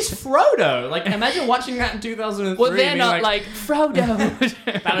 And he's Frodo. Like, imagine watching that in 2003. Well, they're being not like, Frodo. that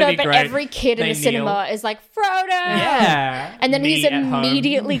would No, be but great. every kid in They the cinema kneel. is like, Frodo! Yeah. And then Me he's at home.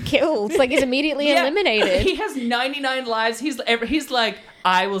 immediately killed. Like, he's immediately Yeah, eliminated. He has 99 lives. He's like,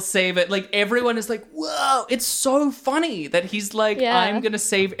 I will save it. Like, everyone is like, whoa. It's so funny that he's like, Yeah. I'm going to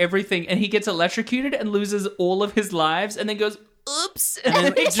save everything. And he gets electrocuted and loses all of his lives and then goes, oops. And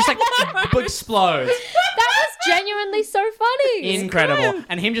then It's just like explodes. That was genuinely so funny. Incredible.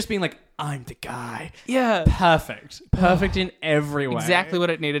 And him just being like, I'm the guy. Yeah. Perfect in every way. Exactly what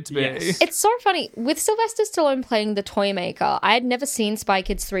it needed to be. Yes. It's so funny. With Sylvester Stallone playing the toy maker, I had never seen Spy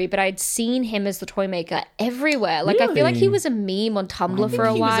Kids 3, but I'd seen him as the toy maker everywhere. Like, I feel like he was a meme on Tumblr for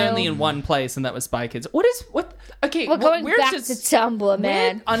a He while. was only in one place, and that was Spy Kids. Okay, We're going we're back just, to Tumblr,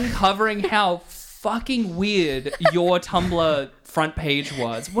 man. We're uncovering how fucking weird your Tumblr front page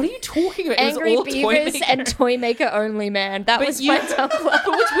was. What are you talking about? Angry it was all Beavers Toymaker. and Toy Maker only, man. That was my Tumblr. But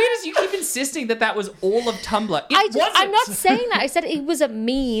what's weird is you keep insisting that was all of Tumblr. It wasn't. I'm not saying that. I said it was a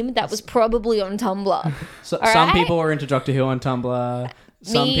meme that was probably on Tumblr. So, All some right? people were into Doctor Who on Tumblr.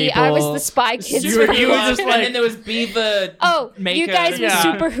 Some Me, people... I was the Spy Kids. You were just and like- then there was Beaver. Oh, Maker. you guys were Yeah.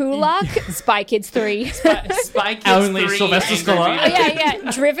 super Hulak. Spy Kids 3. Spy Kids Only 3, Sylvester Angry Stallone. Oh, Beavers.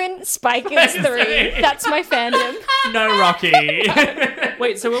 yeah. Driven, Spy Kids 3. That's my fandom. No Rocky.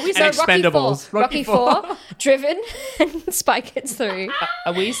 Wait, so were we And saying, Expendables. Rocky 4, Driven, and Spy Kids 3.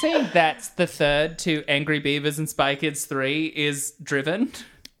 are we saying that's the third to Angry Beavers and Spy Kids 3 is Driven?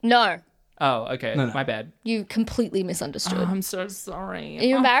 No, Oh, okay. No. My bad. you completely misunderstood. I'm so sorry. Are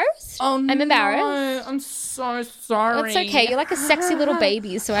you embarrassed? Oh, I'm embarrassed. No, I'm so sorry. That's okay. You're like a sexy little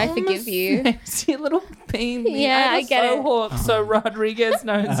baby, so I forgive you. Sexy little baby. Yeah, I get it. Hope so Rodriguez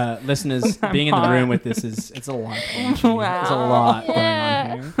knows. Listeners, being in the room with this it's a lot. It's a lot going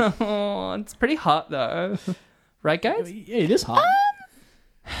on here. Oh, it's pretty hot though. Right, guys? Yeah, it is hot.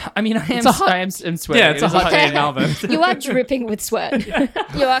 I mean, I am sweating. Yeah, it's It a was hot day in Melbourne. You are dripping with sweat.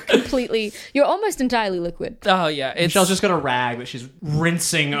 You're almost entirely liquid. Oh, yeah. It's Michelle's just got a rag that she's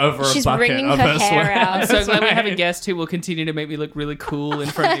rinsing over She's a bucket wringing of her her hair sweat. out. I'm so glad we have a guest who will continue to make me look really cool in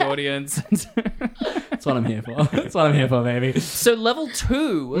front of the audience. That's what I'm here for. That's what I'm here for, baby. So level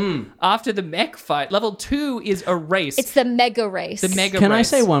 2, after the mech fight, level 2 is a race. It's the mega race. the mega Can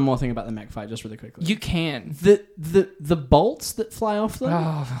race. I say one more thing about the mech fight just really quickly? You can. The bolts that fly off them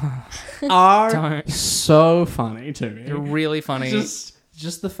Oh, are don't. so funny to They're me. really funny.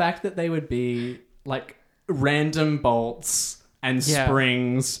 Just the fact that they would be like random bolts and Yeah.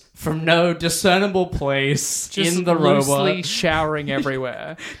 springs from no discernible place Just in the loosely robot, showering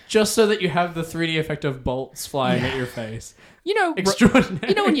everywhere. just so that you have the 3D effect of bolts flying at your face. You know, Extraordinary.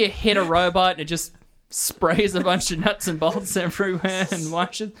 you know when you hit a robot and it just sprays a bunch of nuts and bolts everywhere and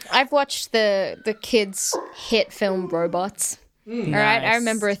washes. I've watched the kids hit film Robots. All right, I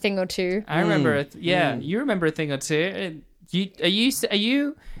remember a thing or two. I remember. You remember a thing or two.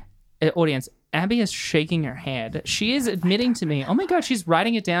 Audience? Abby is shaking her head. She is admitting to me, oh my God, she's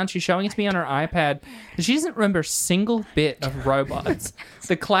writing it down. She's showing it to me on her iPad. She doesn't remember a single bit of Robots.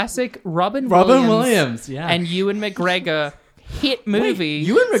 The classic Robin Williams, yeah. and Ewan McGregor hit movie.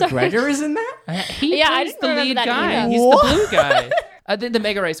 Ewan McGregor is in that? He Yeah, I plays didn't the remember lead that guy. either. He's What? the blue guy. The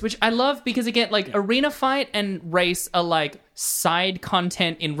mega race, which I love because again, like arena fight and race are like side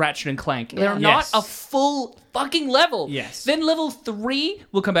content in Ratchet and Clank. They're not Yes. a full fucking level. Yes. Then level 3,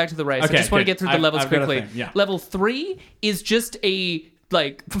 we'll come back to the race. Okay, I just want to good. get through the I've levels got a quickly. thing, yeah. Level 3 is just a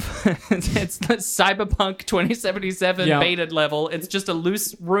like it's the Cyberpunk 2077 Yeah. beta level. It's just a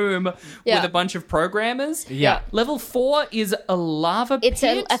loose room Yeah. with a bunch of programmers. Yeah. Level 4 is a lava It's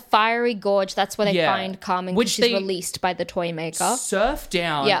pit. a fiery gorge. That's where they Yeah. find Carmen, Which which she's they- released by the toy maker. Surf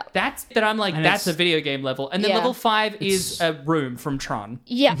down. Yeah. I'm like, And that's a it's- video game level. And then Yeah. level 5 is a room from Tron.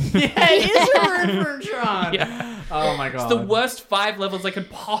 Yeah. It is a room for Tron. Yeah. Oh my God. The worst 5 levels I could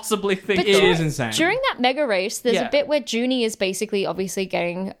possibly think But of. It is insane. During that mega race, there's Yeah. a bit where Junie is basically obviously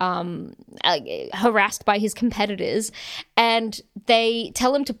getting harassed by his competitors, and they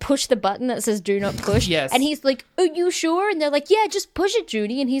tell him to push the button that says "Do not push." Yes. And he's like, "Are you sure?" And they're like, "Yeah, just push it,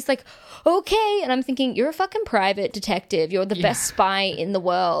 Junie." And he's like, "Okay." And I'm thinking, "You're a fucking private detective. You're the best spy in the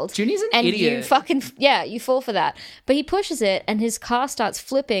world." Junie's an and idiot. you fucking you fall for that. But he pushes it, and his car starts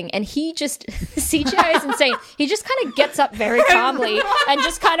flipping, and he just CGI is insane. He just kind of gets up very calmly and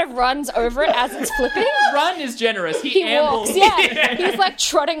just kind of runs over it as it's flipping. Run is generous. He He ambles. walks, yeah. He's like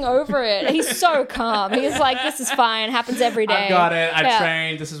trotting over it. He's so calm. He's like, this is fine. Happens every day. I've got it. I've Yeah.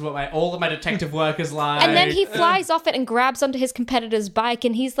 trained. This is what all of my detective work is like. And then he flies off it and grabs onto his competitor's bike,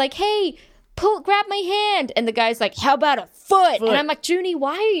 and he's like, hey, grab my hand. And the guy's like, how about a foot? And I'm like, Junie,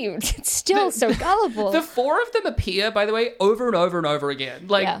 why are you still so gullible? The 4 of them appear, by the way, over and over and over again.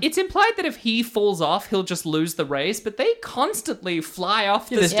 Like, Yeah. it's implied that if he falls off, he'll just lose the race, but they constantly fly off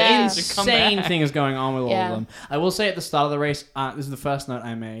the This stage Yeah. to come insane back. thing is going on with all Yeah. of them. I will say at the start of the race, this is the first note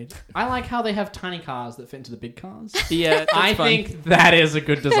I made. I like how they have tiny cars that fit into the big cars. Yeah, that's I fun. think that is a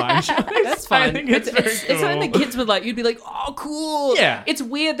good design choice. That's fun. I think it's very it's something cool. the kids would like. You'd be like, oh, cool. Yeah. It's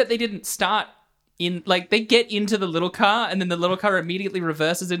weird that they didn't start in, like, they get into the little car and then the little car immediately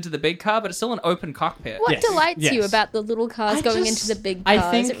reverses into the big car, but it's still an open cockpit. What Yes, delights you yes. about the little cars I going just- into the big I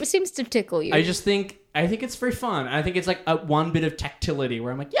cars? think- It seems to tickle you. I think it's very fun. I think it's like a one bit of tactility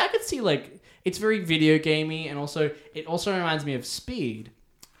where I'm like, yeah, I could see like it's very video gamey, and it also reminds me of Speed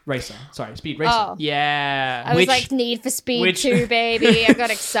Racer. Oh. Yeah. I was which- like, Need for Speed which- 2, baby. I got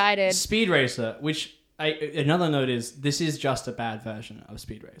excited. Speed Racer, which another note is this is just a bad version of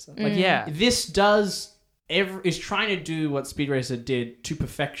Speed Racer. Like Yeah. this is trying to do what Speed Racer did to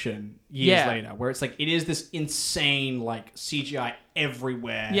perfection years Yeah. later, where it's like it is this insane like CGI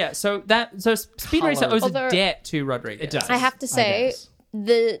everywhere. Yeah, so Speed Racer Colours. owes Although- a debt to Rodriguez. It does. I have to say, guess.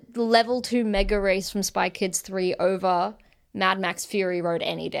 the level 2 mega race from Spy Kids 3 over Mad Max Fury Road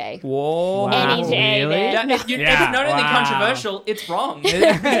any day. Whoa. Any day, really? man. It's not only wow. controversial, it's wrong.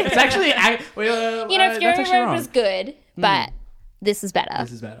 It's actually You know, Fury Road was good, but this is better.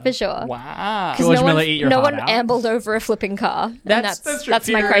 This is better. For sure. Wow. 'Cause George no Miller, one, eat your no heart one out. ambled over a flipping car. And That's that's true. my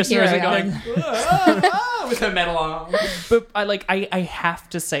Fury Racer criteria. isn't going with her metal arm. But I have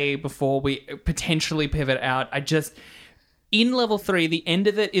to say before we potentially pivot out, in level 3, the end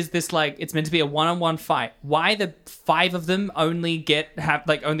of it is this like it's meant to be a one-on-one fight. Why the 5 of them only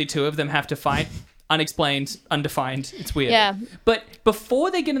only 2 of them have to fight? Unexplained, undefined. It's weird. Yeah. But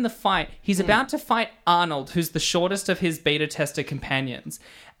before they get in the fight, he's about to fight Arnold, who's the shortest of his beta tester companions.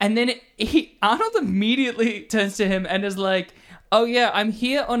 And then Arnold immediately turns to him and is like, "Oh yeah, I'm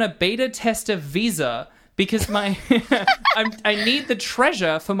here on a beta tester visa because my I need the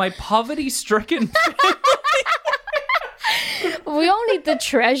treasure for my poverty-stricken family." We all need the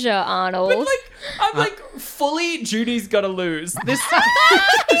treasure, Arnold. I'm like, fully Judy's gotta lose. This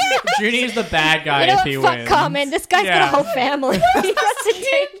Junie is the bad guy you know if what? he Fuck wins. Carmen. This guy's got Yeah. a whole family. He has to kid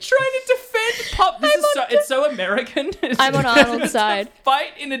take- trying to defend Pop. It's so American. I'm on Arnold's side.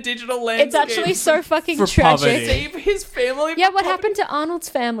 Fight in a digital landscape. It's actually so fucking For tragic. poverty. Save his family. Yeah, from what poverty. happened to Arnold's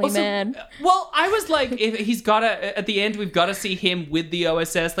family, Also, man? Well, I was like, if he's gotta at the end, we've got to see him with the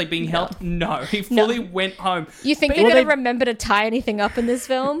OSS, like being helped. No, he fully went home. You think Beta- you're gonna remember to tie anything up in this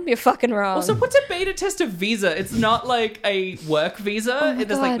film? You're fucking wrong. Also, what's a beta tester visa? It's not like a work visa. my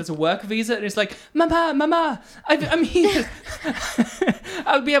God. There's a work visa, and it's like, Mama, I'm here.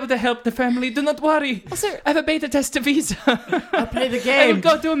 I'll be able to help the family. Do not worry. Also- I have a beta tester visa. I'll play the I will game.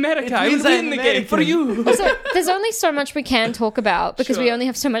 go to America. I will means I'm win the game for American. you. Also, there's only so much we can talk about because we Sure. only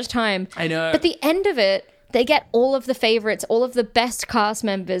have so much time. I know. But the end of it, they get all of the favorites, all of the best cast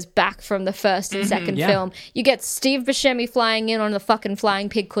members back from the first and second yeah. film. You get Steve Buscemi flying in on the fucking flying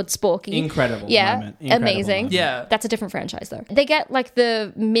pig called Sporky. Incredible Yeah, moment. Incredible amazing. moment. Yeah. That's a different franchise though. They get like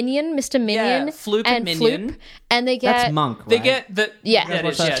the Minion, Mr. Minion, Floop and Minion. and they get That's Monk, right? They get the Yeah. that is,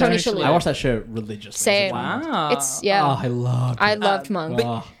 Watch that yeah, show? Tony Shalhoub. Shalhoub. I watched that show religiously. Same. Wow. It's yeah. Oh, I loved it. I loved Monk.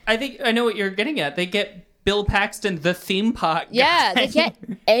 Oh. I think I know what you're getting at. They get Bill Paxton, the theme park. Yeah, guy. they get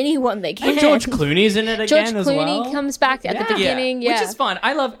anyone they can. And George Clooney's in it George again as Clooney well. comes back at the beginning. Yeah, which is fun.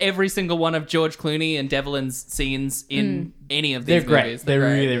 I love every single one of George Clooney and Devlin's scenes in any of these They're great. movies. They're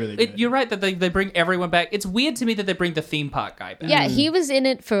great. really, really good. You're right that they bring everyone back. It's weird to me that they bring the theme park guy back. Yeah, he was in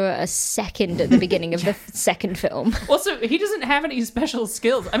it for a second at the beginning of the second film. Also, he doesn't have any special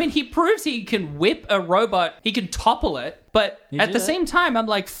skills. I mean, he proves he can whip a robot, he can topple it, but at did the it. same time, I'm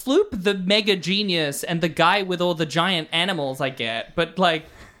like, Floop, the mega genius, and the guy with all the giant animals I get, but like,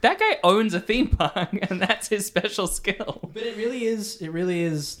 that guy owns a theme park, and that's his special skill. But it really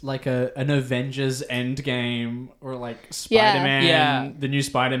is like an Avengers Endgame or like Spider-Man, Yeah. the new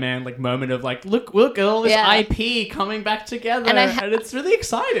Spider-Man like moment of like, look at all this Yeah. IP coming back together, And and it's really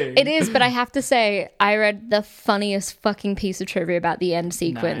exciting. It is, but I have to say, I read the funniest fucking piece of trivia about the end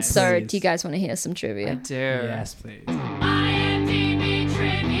sequence. Nice. So, Please. do you guys want to hear some trivia? Do. Yes, please.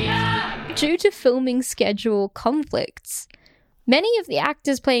 Due to filming schedule conflicts, many of the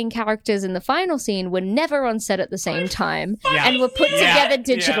actors playing characters in the final scene were never on set at the same time and were put together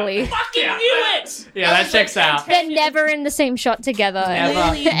digitally. Fucking knew it! Yeah, that checks out. They're never in the same shot together.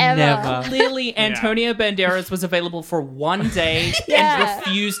 Never. Ever. Never. Clearly, Antonio Banderas was available for one day Yeah. and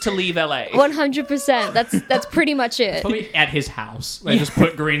refused to leave LA. 100%. That's pretty much it. Probably at his house. They just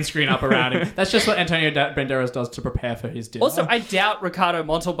put green screen up around him. That's just what Antonio Banderas does to prepare for his dinner. Also, I doubt Ricardo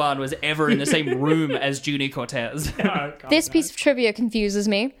Montalban was ever in the same room as Junie Cortez. Oh, God, This no. piece of trivia confuses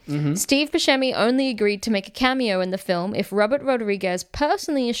me. Steve Buscemi only agreed to make a cameo in the film if Robert Rodriguez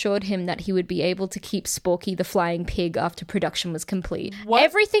personally assured him that he would be able to keep Sporky the Flying Pig after production was complete. What?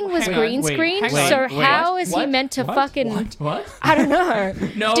 Everything was Hang on, green wait, screen, hang on, so wait, how is he what? meant to fucking... What? I don't know.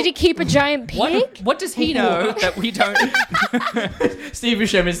 No. Did he keep a giant pig? What does he know that we don't? Steve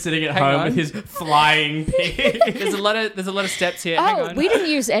Buscemi is sitting at Hang home on. with his flying pig. There's a lot of steps here. Hang Oh, on. we didn't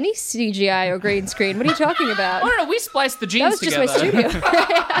use any CGI or green screen. What are you talking about? Oh, no, we spliced the That jeans was just together.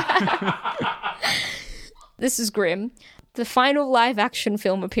 my studio. This is grim. The final live-action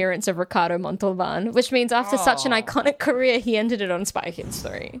film appearance of Ricardo Montalban, which means after such an iconic career, he ended it on Spy Kids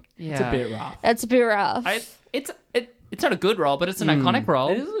 3. Yeah. It's a bit rough. That's a bit rough. It's not a good role, but it's an iconic role.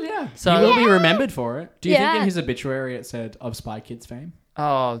 It is, yeah. So- he will be remembered for it. Do you think Yeah. in his obituary it said of Spy Kids fame?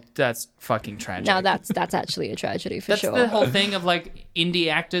 Oh, that's fucking tragic. Now that's actually a tragedy for That's sure. the whole thing of like indie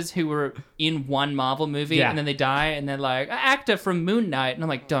actors who were in one Marvel movie Yeah. and then they die and they're like, actor from Moon Knight. And I'm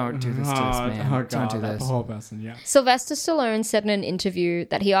like, don't do this to us, man. Don't do that this. poor person, yeah. Sylvester Stallone said in an interview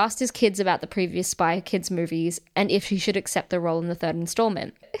that he asked his kids about the previous Spy Kids movies and if he should accept the role in the third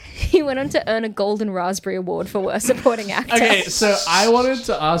installment. He went on to earn a Golden Raspberry Award for Worst Supporting Actor. Okay, so I wanted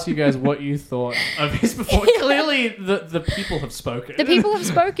to ask you guys what you thought of his performance. Clearly, the people have spoken. The people have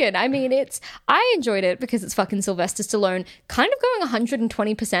spoken. I mean, I enjoyed it because it's fucking Sylvester Stallone kind of going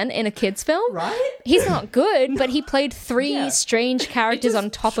 120% in a kid's film. Right? He's not good, but he played three Yeah. strange characters does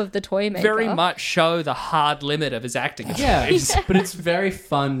on top of the toy maker. Very much show the hard limit of his acting. Yeah, but it's very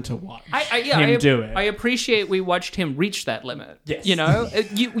fun to watch I do it. I appreciate we watched him reach that limit. Yes. You know,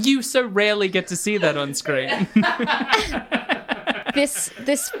 you so rarely get to see that on screen. This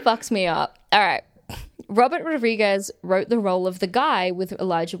fucks me up. All right. Robert Rodriguez wrote the role of the guy with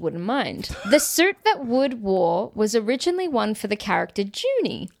Elijah Wood in mind. The suit that Wood wore was originally one for the character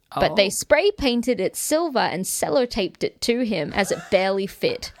Junie, but they spray painted it silver and sellotaped it to him as it barely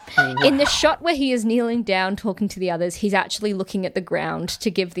fit. In the shot where he is kneeling down talking to the others, he's actually looking at the ground to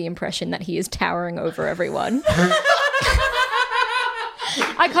give the impression that he is towering over everyone.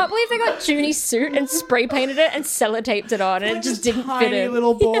 I can't believe they got Junie's suit and spray painted it and sellotaped it on, and it just didn't fit Tiny in.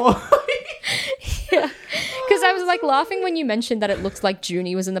 little boy. Because I was like laughing when you mentioned that it looked like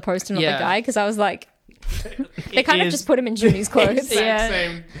Junie was in the poster, not Yeah. the guy. Because I was like, they kind of is- just put him in Junie's clothes. Exact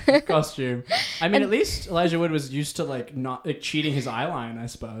same costume. I mean, at least Elijah Wood was used to not cheating his eyeline, I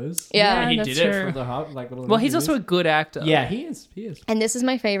suppose. Yeah, he that's did it true. for the hub. Well, he's also a good actor. yeah, he is. He is. And this is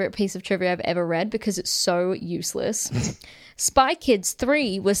my favorite piece of trivia I've ever read because it's so useless. Spy Kids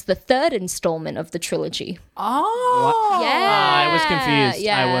 3 was the third installment of the trilogy. Oh, Yeah. I was confused.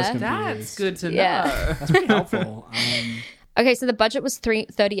 Yeah. I was confused. that's good to Yeah. know. That's pretty helpful. Okay, so the budget was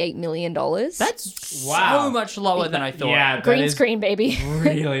 $38 million. That's Wow. so much lower than I thought. Yeah, that green is screen, baby.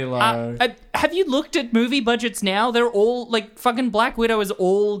 really low. Have you looked at movie budgets now? They're all like fucking Black Widow is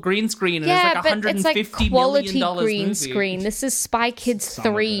all green screen and Yeah, it's like but it's like $150 quality million green movie. screen. This is Spy Kids Some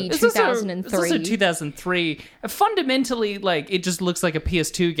of 3, it. It's also- 2003. It's also 2003. Fundamentally, like it just looks like a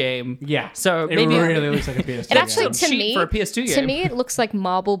PS2 game. Yeah. So it maybe really looks like a PS2 It actually, game. to cheap me, for a PS2 to game. me, it looks like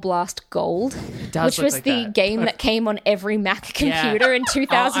Marble Blast Gold, does which look was like the that. game that came on every Mac computer in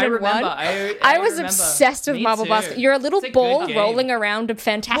 2001. I remember. I was remember. obsessed with Me Marble too. Blast. You're a little It's a good ball game. rolling around a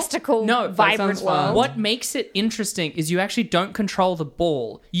fantastical, No, that vibrant sounds fun. world. What makes it interesting is you actually don't control the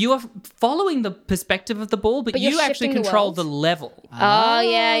ball. You are following the perspective of the ball, but you're you actually shifting the control world. the level. Oh,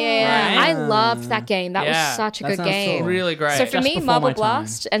 yeah. Right. I loved that game. That Yeah. was such a That good sounds game. cool. Really great. So for Just me, before Marble my time.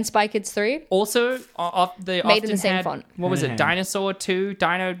 Blast and Spy Kids 3, Also, they Made in often the same had, font. what was it, Hand. Dinosaur 2,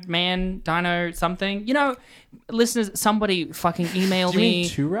 Dino Man, Dino something? You know, listeners, somebody fucking email Do you me. mean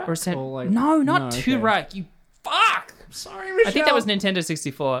Turok or send, or, like- no, not No, okay. Turok, you fuck! Sorry, I think that was Nintendo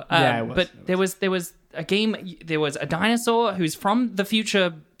 64. Yeah, it was. But there was a game. There was a dinosaur who's from the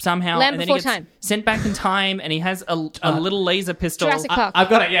future somehow, Land and then Before he gets Time. sent back in time, and he has a little laser pistol. Jurassic Park. I've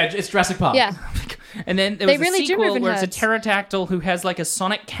got it. Yeah, it's Jurassic Park. yeah. And then there They was really a do sequel move in where it's a herds. pterodactyl who has like a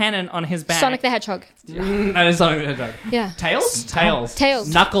sonic cannon on his back. Sonic the Hedgehog. That is Sonic the Hedgehog. Yeah. Tails? Tails. Tails.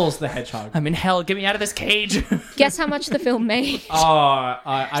 Knuckles the Hedgehog. I'm in hell. Get me out of this cage. Guess how much the film made?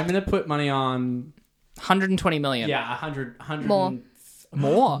 I'm going to put money on, 120 million. 100. More.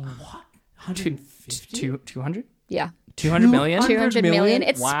 More. 150? 200? Yeah. 200 million? 200 million. million?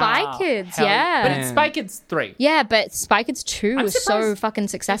 It's Wow. Spy Kids, Hell yeah. But it's Spy Kids 3. Yeah, but Spy Kids 2 I'm was so surprised- fucking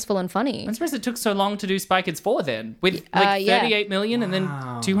successful and funny. I'm surprised it took so long to do Spy Kids 4 then. With like yeah. 38 million and then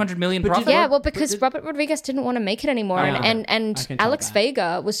 200 million But did- profit. Yeah, well, because Robert Rodriguez didn't want to make it anymore, Oh, and I can tell Alex that.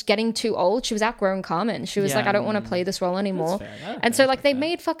 Vega was getting too old. She was outgrowing Carmen. She was Yeah. like, I don't want to play this role anymore. fair. That's And fair. so, like, they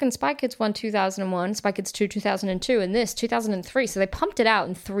made fucking Spy Kids 1 2001, Spy Kids 2 2002, and this 2003. So they pumped it out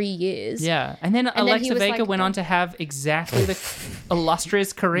in 3 years. Yeah, and then then he Alexa was Vega like, went on to have exactly the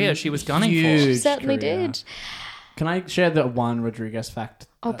illustrious career she was gunning Huge for. Certainly career. did. Can I share the one Rodriguez fact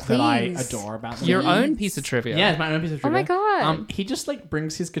that I please. adore about the Your movie? own piece of trivia. Yeah, it's my own piece of Oh trivia. my God. He just like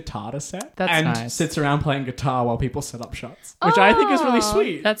brings his guitar to set That's and nice. sits around playing guitar while people set up shots, which I think is really Oh.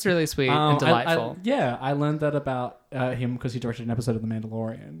 sweet. That's really sweet and delightful. I learned that about him because he directed an episode of The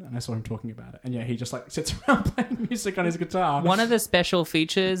Mandalorian, and I saw him talking about it. And yeah, he just like sits around playing music on his guitar. One of the special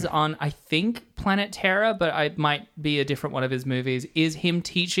features on, I think, Planet Terror, but it might be a different one of his movies, is him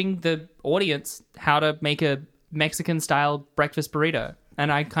teaching the audience how to make a Mexican-style breakfast burrito.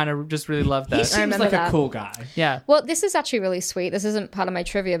 And I kind of just really love He that. seems remember like that. a cool guy. Yeah. Well, this is actually really sweet. This isn't part of my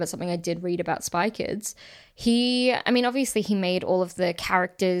trivia, but something I did read about Spy Kids. Obviously he made all of the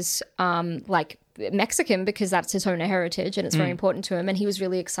characters like Mexican because that's his own heritage and it's very important to him. And he was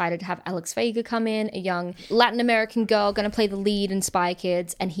really excited to have Alex Vega come in, a young Latin American girl going to play the lead in Spy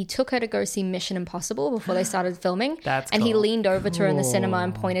Kids. And he took her to go see Mission Impossible before they started filming. That's and he cool. leaned over to her in the cinema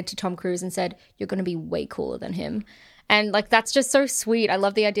and pointed to Tom Cruise and said, "You're going to be way cooler than him." And like that's just so sweet. I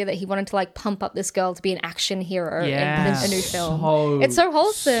love the idea that he wanted to like pump up this girl to be an action hero in a new film. It's so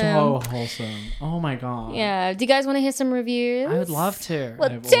wholesome. So wholesome. Oh my god. Yeah. Do you guys want to hear some reviews? I would love to.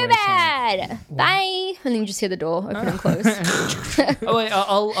 Well, I've too always bad. Bye. And then you just hear the door open and close. Oh, wait,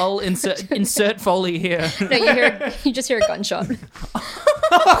 I'll insert Foley here. No, you just hear a gunshot.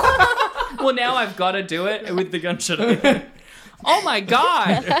 Well, now I've got to do it with the gunshot. Oh my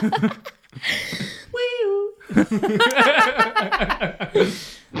god!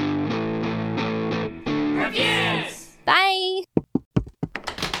 Bye.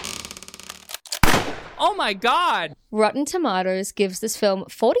 Oh my god! Rotten Tomatoes gives this film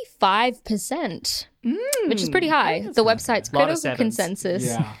 45%, which is pretty high. The website's Lot of critical sevens. consensus.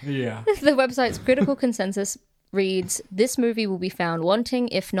 Yeah. The website's critical consensus reads, "This movie will be found wanting,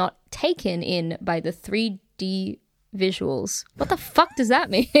 if not taken in, by the 3D visuals." What the fuck does that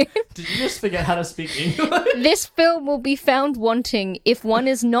mean? Did you just forget how to speak English? This film will be found wanting if one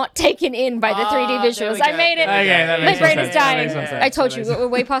is not taken in by the 3D there visuals. we I go. made it. Okay, that My makes brain sense. is That dying. makes sense. I told you, we're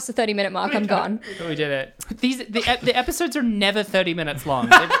way past the 30-minute mark. I'm gone. We did it. The episodes are never 30 minutes long.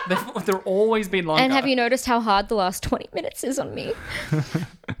 They're always been longer. And have you noticed how hard the last 20 minutes is on me?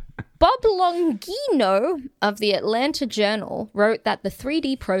 Bob Longino of the Atlanta Journal wrote that the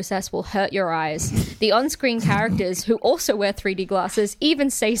 3D process will hurt your eyes. The on-screen characters, who also wear 3D glasses, even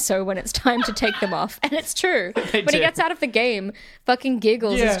say so when it's time to take them off. And it's true. When do. he gets out of the game, fucking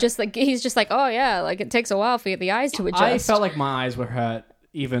Giggles Yeah. is just like, he's just like, oh yeah, like it takes a while for the eyes to adjust. I felt like my eyes were hurt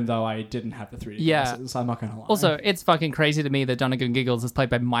even though I didn't have the 3D Yeah. glasses. I'm not going to lie. Also, it's fucking crazy to me that Donegan Giggles is played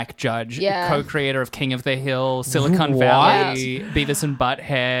by Mike Judge, Yeah. co-creator of King of the Hill, Silicon What? Valley, Beavis and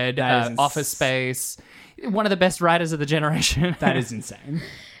Butthead, That is Office Space. One of the best writers of the generation. that is insane.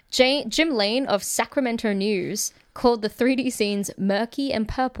 Jim Lane of Sacramento News called the 3D scenes murky and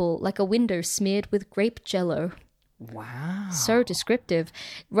purple like a window smeared with grape jello. Wow. So descriptive.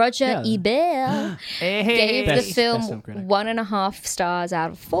 Roger Ebert gave Best- the film best film critic. 1.5 stars out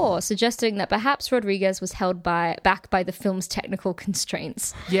of 4, suggesting that perhaps Rodriguez was held back by the film's technical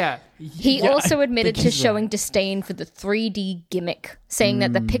constraints. Yeah. He Yeah, also I admitted think to he's showing right. disdain for the 3D gimmick, saying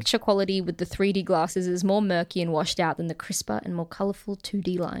that the picture quality with the 3D glasses is more murky and washed out than the crisper and more colorful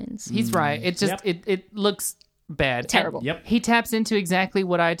 2D lines. He's right. It just Yep. it looks bad. Terrible. And Yep. He taps into exactly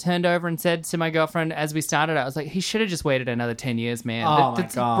what I turned over and said to my girlfriend as we started. I was like, he should have just waited another 10 years, man. Oh my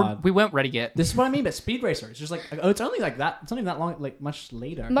God. We weren't ready yet. This is what I mean by Speed Racer. It's just like, oh, it's only like that. It's not even that long, like much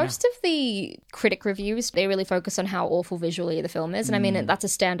later. Most of the critic reviews, they really focus on how awful visually the film is. And I mean, that's a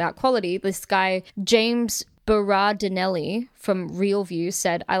standout quality. This guy, James Berardinelli from Real View,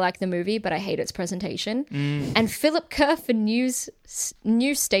 said, "I like the movie, but I hate its presentation." And Philip Kerr for New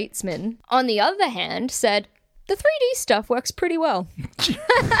Statesman, on the other hand, said, "The 3D stuff works pretty well."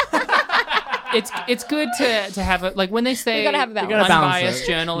 It's good to have it, like when they say You gotta have a balance. You gotta balance unbiased it.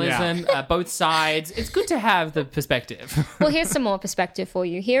 journalism, both sides. It's good to have the perspective. Well, here's some more perspective for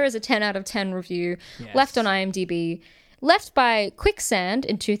you. Here is a 10 out of 10 review left on IMDb. Left by Quicksand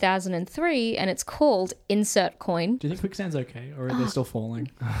in 2003, and it's called Insert Coin. Do you think Quicksand's okay, or are they still falling?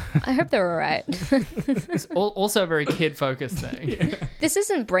 I hope they're all right. It's also a very kid-focused thing. This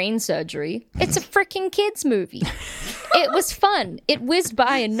isn't brain surgery. It's a freaking kids movie. It was fun. It whizzed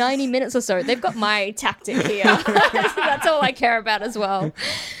by in 90 minutes or so. They've got my tactic here. That's all I care about as well.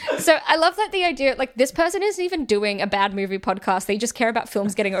 So I love that the idea, like this person isn't even doing a bad movie podcast. They just care about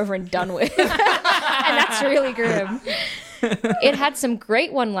films getting over and done with. And that's really grim. It had some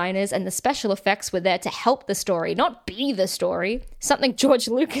great one-liners, and the special effects were there to help the story, not be the story. Something George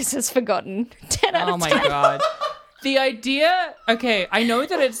Lucas has forgotten. 10 out Oh of my 10. god. The idea, okay, I know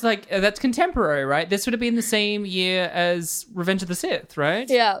that it's like, that's contemporary, right? This would have been the same year as Revenge of the Sith, right?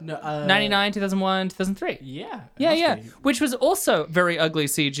 Yeah. No, 99, 2001, 2003. Yeah. it Yeah, must yeah. be. Which was also very ugly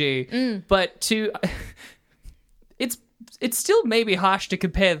CG. But it's still maybe harsh to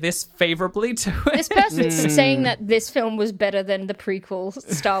compare this favorably to it. This person's saying that this film was better than the prequel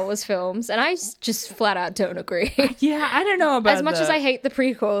Star Wars films, and I just flat out don't agree. Yeah, I don't know about As much as I hate the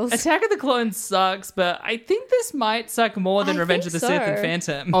prequels. Attack of the Clones sucks, but I think this might suck more than I Revenge of think the Sith and so.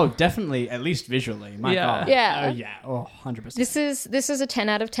 Phantom. Oh, definitely. At least visually. My Yeah. God. Yeah. Oh, yeah. Oh, 100%. This is a 10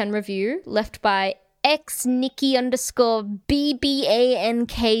 out of 10 review left by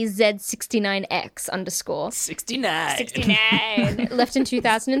xNikki_BBANKZ69X_ 69. 69 left in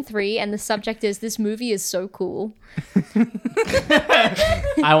 2003, and the subject is "This movie is so cool."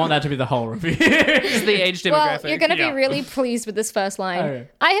 I want that to be the whole review. It's the age demographic. Well, you're going to Yeah. be really pleased with this first line. Okay.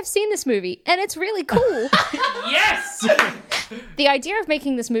 I have seen this movie, and it's really cool. Yes! The idea of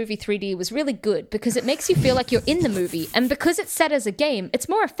making this movie 3D was really good because it makes you feel like you're in the movie, and because it's set as a game, it's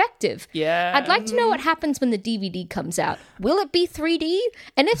more effective. Yeah. I'd like to know what happens when the DVD comes out. Will it be 3D?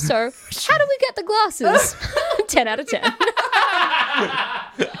 And if so, how do we get the glasses? 10 out of 10.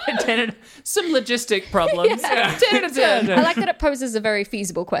 Some logistic problems. Yeah. 10 out of 10. I like that it poses a very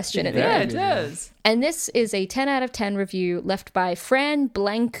feasible question at the Yeah, end. it does. And this is a 10 out of 10 review left by Fran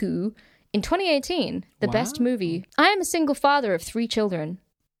Blancu in 2018. The best movie. I am a single father of 3 children.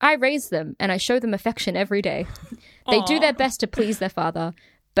 I raise them and I show them affection every day. They do their best to please their father,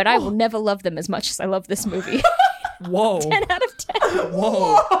 but I will never love them as much as I love this movie. Whoa. 10 out of 10.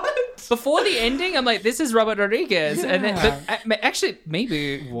 Whoa. Before the ending, I'm like, this is Robert Rodriguez. And then, but actually,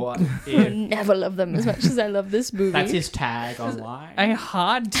 maybe What? Never love them as much as I love this movie. That's his tag online. a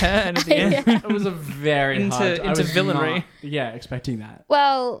hard turn at the end. It was a very Into- hard. I into was villainy. not, expecting that.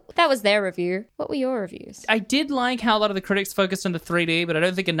 Well, that was their review. What were your reviews? I did like how a lot of the critics focused on the 3D, but I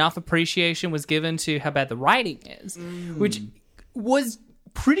don't think enough appreciation was given to how bad the writing is, which was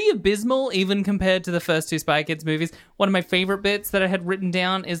pretty abysmal even compared to the first 2 Spy Kids movies. One of my favorite bits that I had written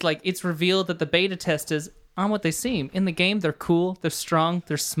down is like, it's revealed that the beta testers aren't what they seem. In the game, they're cool, they're strong,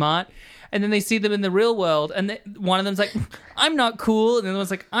 they're smart. And then they see them in the real world, and one of them's like, I'm not cool, and the other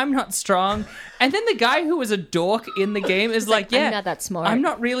one's like, I'm not strong. And then the guy who was a dork in the game is like, yeah, I'm not that smart. I'm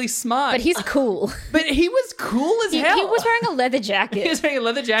not really smart. But he's cool. But he was cool as He hell. was wearing a leather jacket. He was wearing a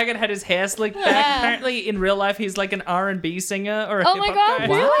leather jacket, had his hair slicked back. Yeah. Apparently, in real life, he's like an R&B singer or a Oh my hip-hop God,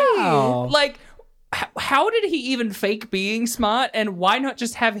 guy. really? Wow. Like, how did he even fake being smart? And why not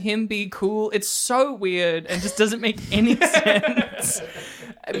just have him be cool? It's so weird and just doesn't make any sense.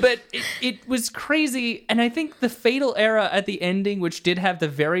 But it was crazy. And I think the fatal error at the ending, which did have the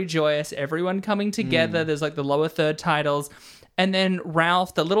very joyous everyone coming together, there's like the lower third titles. And then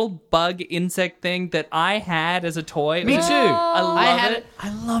Ralph, the little bug insect thing that I had as a toy. Me too. I love it.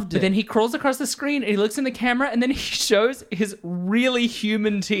 I loved it. But then he crawls across the screen and he looks in the camera and then he shows his really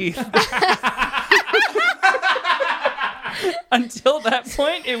human teeth. Until that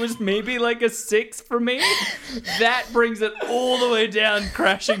point, it was maybe like a 6 for me. That brings it all the way down,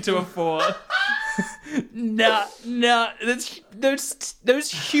 crashing to a 4. Nah.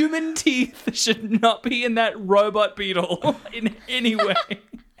 Those human teeth should not be in that robot beetle in any way.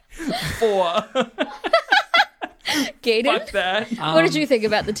 4. Gator, Fuck that. what did you think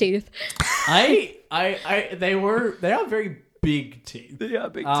about the teeth? they are very big teeth. They are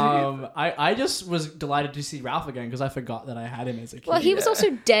big teeth. I just was delighted to see Ralph again because I forgot that I had him as a kid. Well, he was also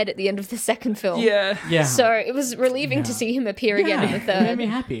dead at the end of the second film. Yeah. yeah. So it was relieving to see him appear again in the It made me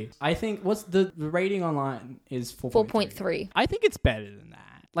third. happy. I think what's the rating online is 4.3. I think it's better than that.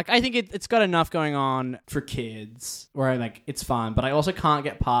 Like, I think it's got enough going on for kids where, like, it's fun. But I also can't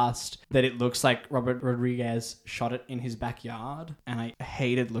get past that it looks like Robert Rodriguez shot it in his backyard. And I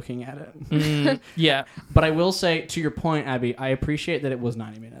hated looking at it. Yeah. But I will say, to your point, Abby, I appreciate that it was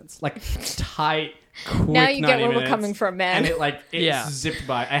 90 minutes. Like, tight, quick Now you get 90 where we're minutes. coming from, man. And it Yeah. zipped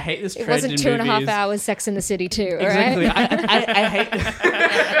by. I hate this It trend wasn't in 2.5 movies. hours Sex in the City too, all Exactly. right? I hate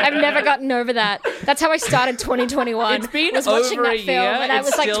I've never gotten over that. That's how I started 2021. It's been was watching over that a film, year, and I it's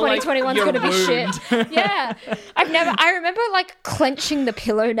was like, still, like, 2021's your going to be shit. Yeah. I remember like clenching the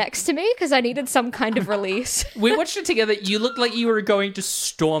pillow next to me because I needed some kind of release. We watched it together. You looked like you were going to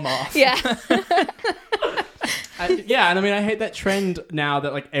storm off. Yeah. and I mean, I hate that trend now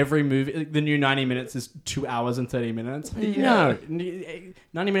that like every movie, like, the new 90 minutes is 2 hours and 30 minutes. No, 90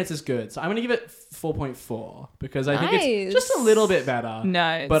 minutes is good. So I'm going to give it 4.4 because I think Nice. it's just a little bit better.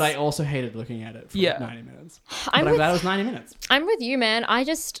 Nice. But I also hated looking at it for 90 minutes. I'm But I'm with- glad it was 90 minutes. I'm with you, man. I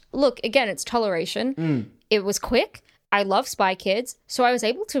just, look, again, it's toleration. It was quick. I love Spy Kids, so I was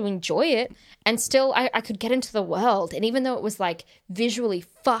able to enjoy it, and still I could get into the world. And even though it was like visually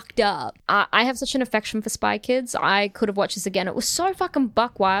fucked up, I have such an affection for Spy Kids. I could have watched this again. It was so fucking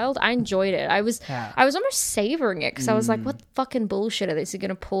buck wild. I enjoyed it. I was almost savoring it because I was like, what fucking bullshit are this going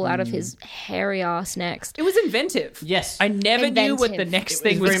to pull out of his hairy ass next? It was inventive. Yes. I never knew what the Inventive. next It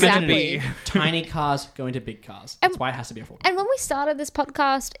thing was very going to much be. Tiny cars going to big cars. That's why it has to be a 4x4. And when we started this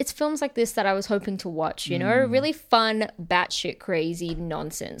podcast, it's films like this that I was hoping to watch, you know, really fun, batshit crazy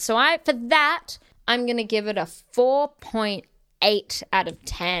nonsense. So for that, I'm going to give it a 4.8 out of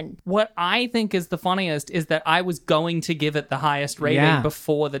 10. What I think is the funniest is that I was going to give it the highest rating Yeah.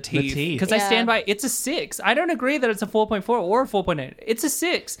 before the teeth. teeth. Because I Yeah. stand by it's a 6. I don't agree that it's a 4.4 or a 4.8. It's a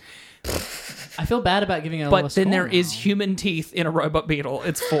 6. I feel bad about giving it a lower But then score there now. is human teeth in a robot beetle.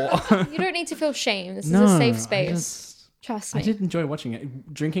 It's 4. You don't need to feel shame. This is No, a safe I space. Trust I me. did enjoy watching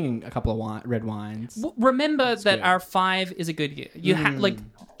it. Drinking a couple of red wines. Remember that good. our 5 is a good year. You like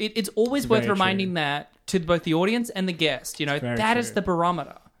it's always worth very reminding true. that to both the audience and the guest. You know, very that is true. the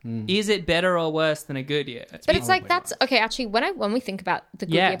barometer. Is it better or worse than a good year? But it's like that's okay. Actually, when we think about the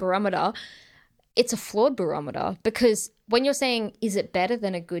good Yeah. year barometer, it's a flawed barometer because when you're saying is it better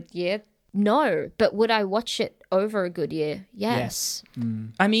than a good year, no. But would I watch it over a good year? Yes.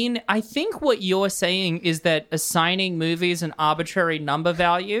 I mean, I think what you're saying is that assigning movies an arbitrary number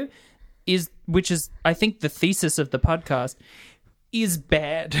value which is, I think, the thesis of the podcast, is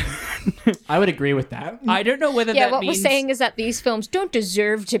bad. I would agree with that. I don't know whether Yeah, that what means... we're saying is that these films don't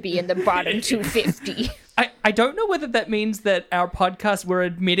deserve to be in the bottom 250. I don't know whether that means that our podcast, we're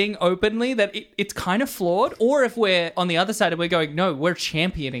admitting openly that it's kind of flawed, or if we're on the other side and we're going, no, we're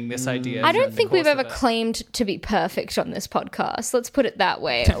championing this idea. I don't during the think we've course of ever it. claimed to be perfect on this podcast. Let's put it that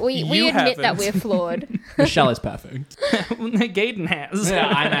way. We You admit that haven't. we're flawed. Michelle is perfect. Gaten has. Yeah,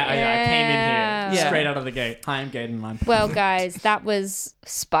 I came in Yeah. here straight out of the gate. Hi, I'm Gaten. I'm Well, guys, that was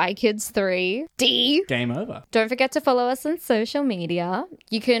Spy Kids 3. D. game over. Don't forget to follow us on social media.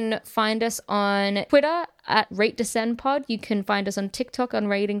 You can find us on Twitter at Rate Descend Pod. You can find us on TikTok on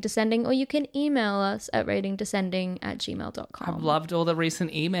Rating Descending, or you can email us at ratingdescending@gmail.com. I've loved all the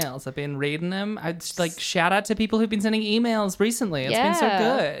recent emails. I've been reading them. I'd like shout out to people who've been sending emails recently. It's been so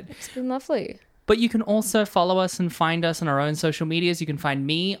good. It's been lovely. But you can also follow us and find us on our own social medias. You can find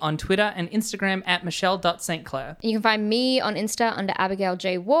me on Twitter and Instagram at michelle.stclair. You can find me on Insta under Abigail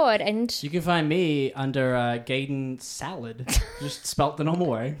J. Ward, and You can find me under Gaden Salad, just spelt the normal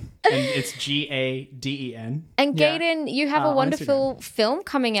way, and it's Gaden. Yeah. Gaden, you have a on wonderful film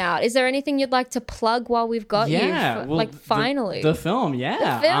coming out. Is there anything you'd like to plug while we've got you? Finally. The film,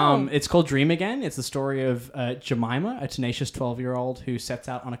 yeah. The film. It's called Dream Again. It's the story of Jemima, a tenacious 12-year-old who sets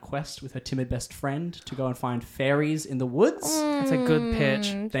out on a quest with her timid best friend to go and find fairies in the woods. That's a good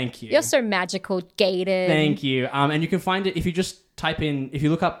pitch. Thank you. You're so magical, Gaden. Thank you. And you can find it if you just if you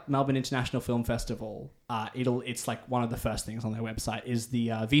look up Melbourne International Film Festival, it's like one of the first things on their website is the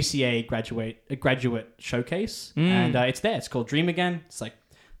VCA graduate showcase, and it's there. It's called Dream Again. It's like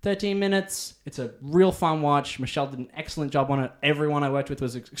 13 minutes. It's a real fun watch. Michelle did an excellent job on it. Everyone I worked with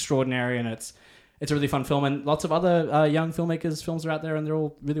was extraordinary, and it's a really fun film. And lots of other young filmmakers' films are out there, and they're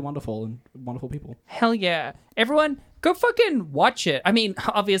all really wonderful and wonderful people. Hell yeah. Everyone, go fucking watch it. I mean,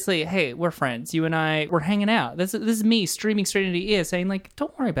 obviously, hey, we're friends. You and I, we're hanging out. This is me streaming straight into your ear saying, like,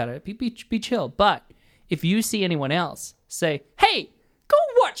 don't worry about it. Be chill. But if you see anyone else, say, hey, go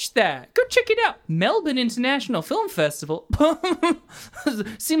watch that. Go check it out. Melbourne International Film Festival.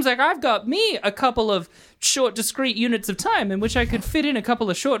 Seems like I've got me a couple of short, discrete units of time in which I could fit in a couple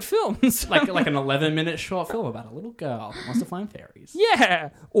of short films. Like an 11-minute short film about a little girl who wants to find fairies. Yeah.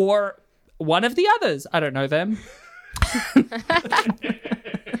 Or one of the others. I don't know them.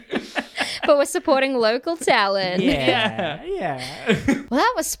 But we're supporting local talent. Yeah. Well,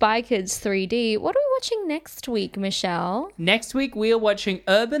 that was Spy Kids 3D. What are we watching next week, Michelle? Next week, we are watching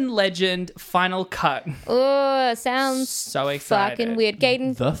Urban Legend Final Cut. Oh, sounds So excited. fucking weird.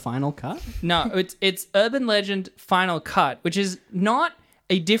 Gaden, The final cut? No, it's Urban Legend Final Cut, which is not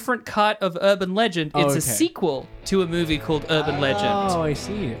a different cut of Urban Legend. It's okay. a sequel to a movie called Urban Legend. Oh, I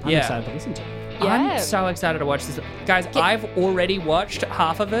see. I'm Yeah. excited to listen to it. Yeah. I'm so excited to watch this. Guys, I've already watched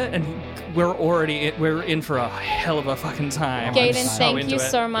half of it, and we're in for a hell of a fucking time. Gaden, I'm so thank into you it.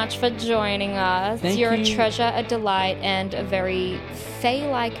 so much for joining us. Thank You're you. a treasure, a delight, and a very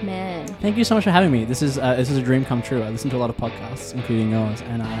Fae-like man. Thank you so much for having me. This is a dream come true. I listen to a lot of podcasts, including yours,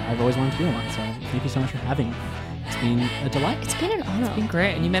 and I've always wanted to be on one. So thank you so much for having me. It's been a delight. It's been an honor. Been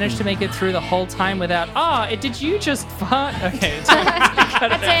great, and you managed to make it through the whole time without. Did you just fart? Okay,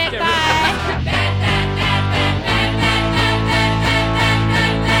 That's it. Bye.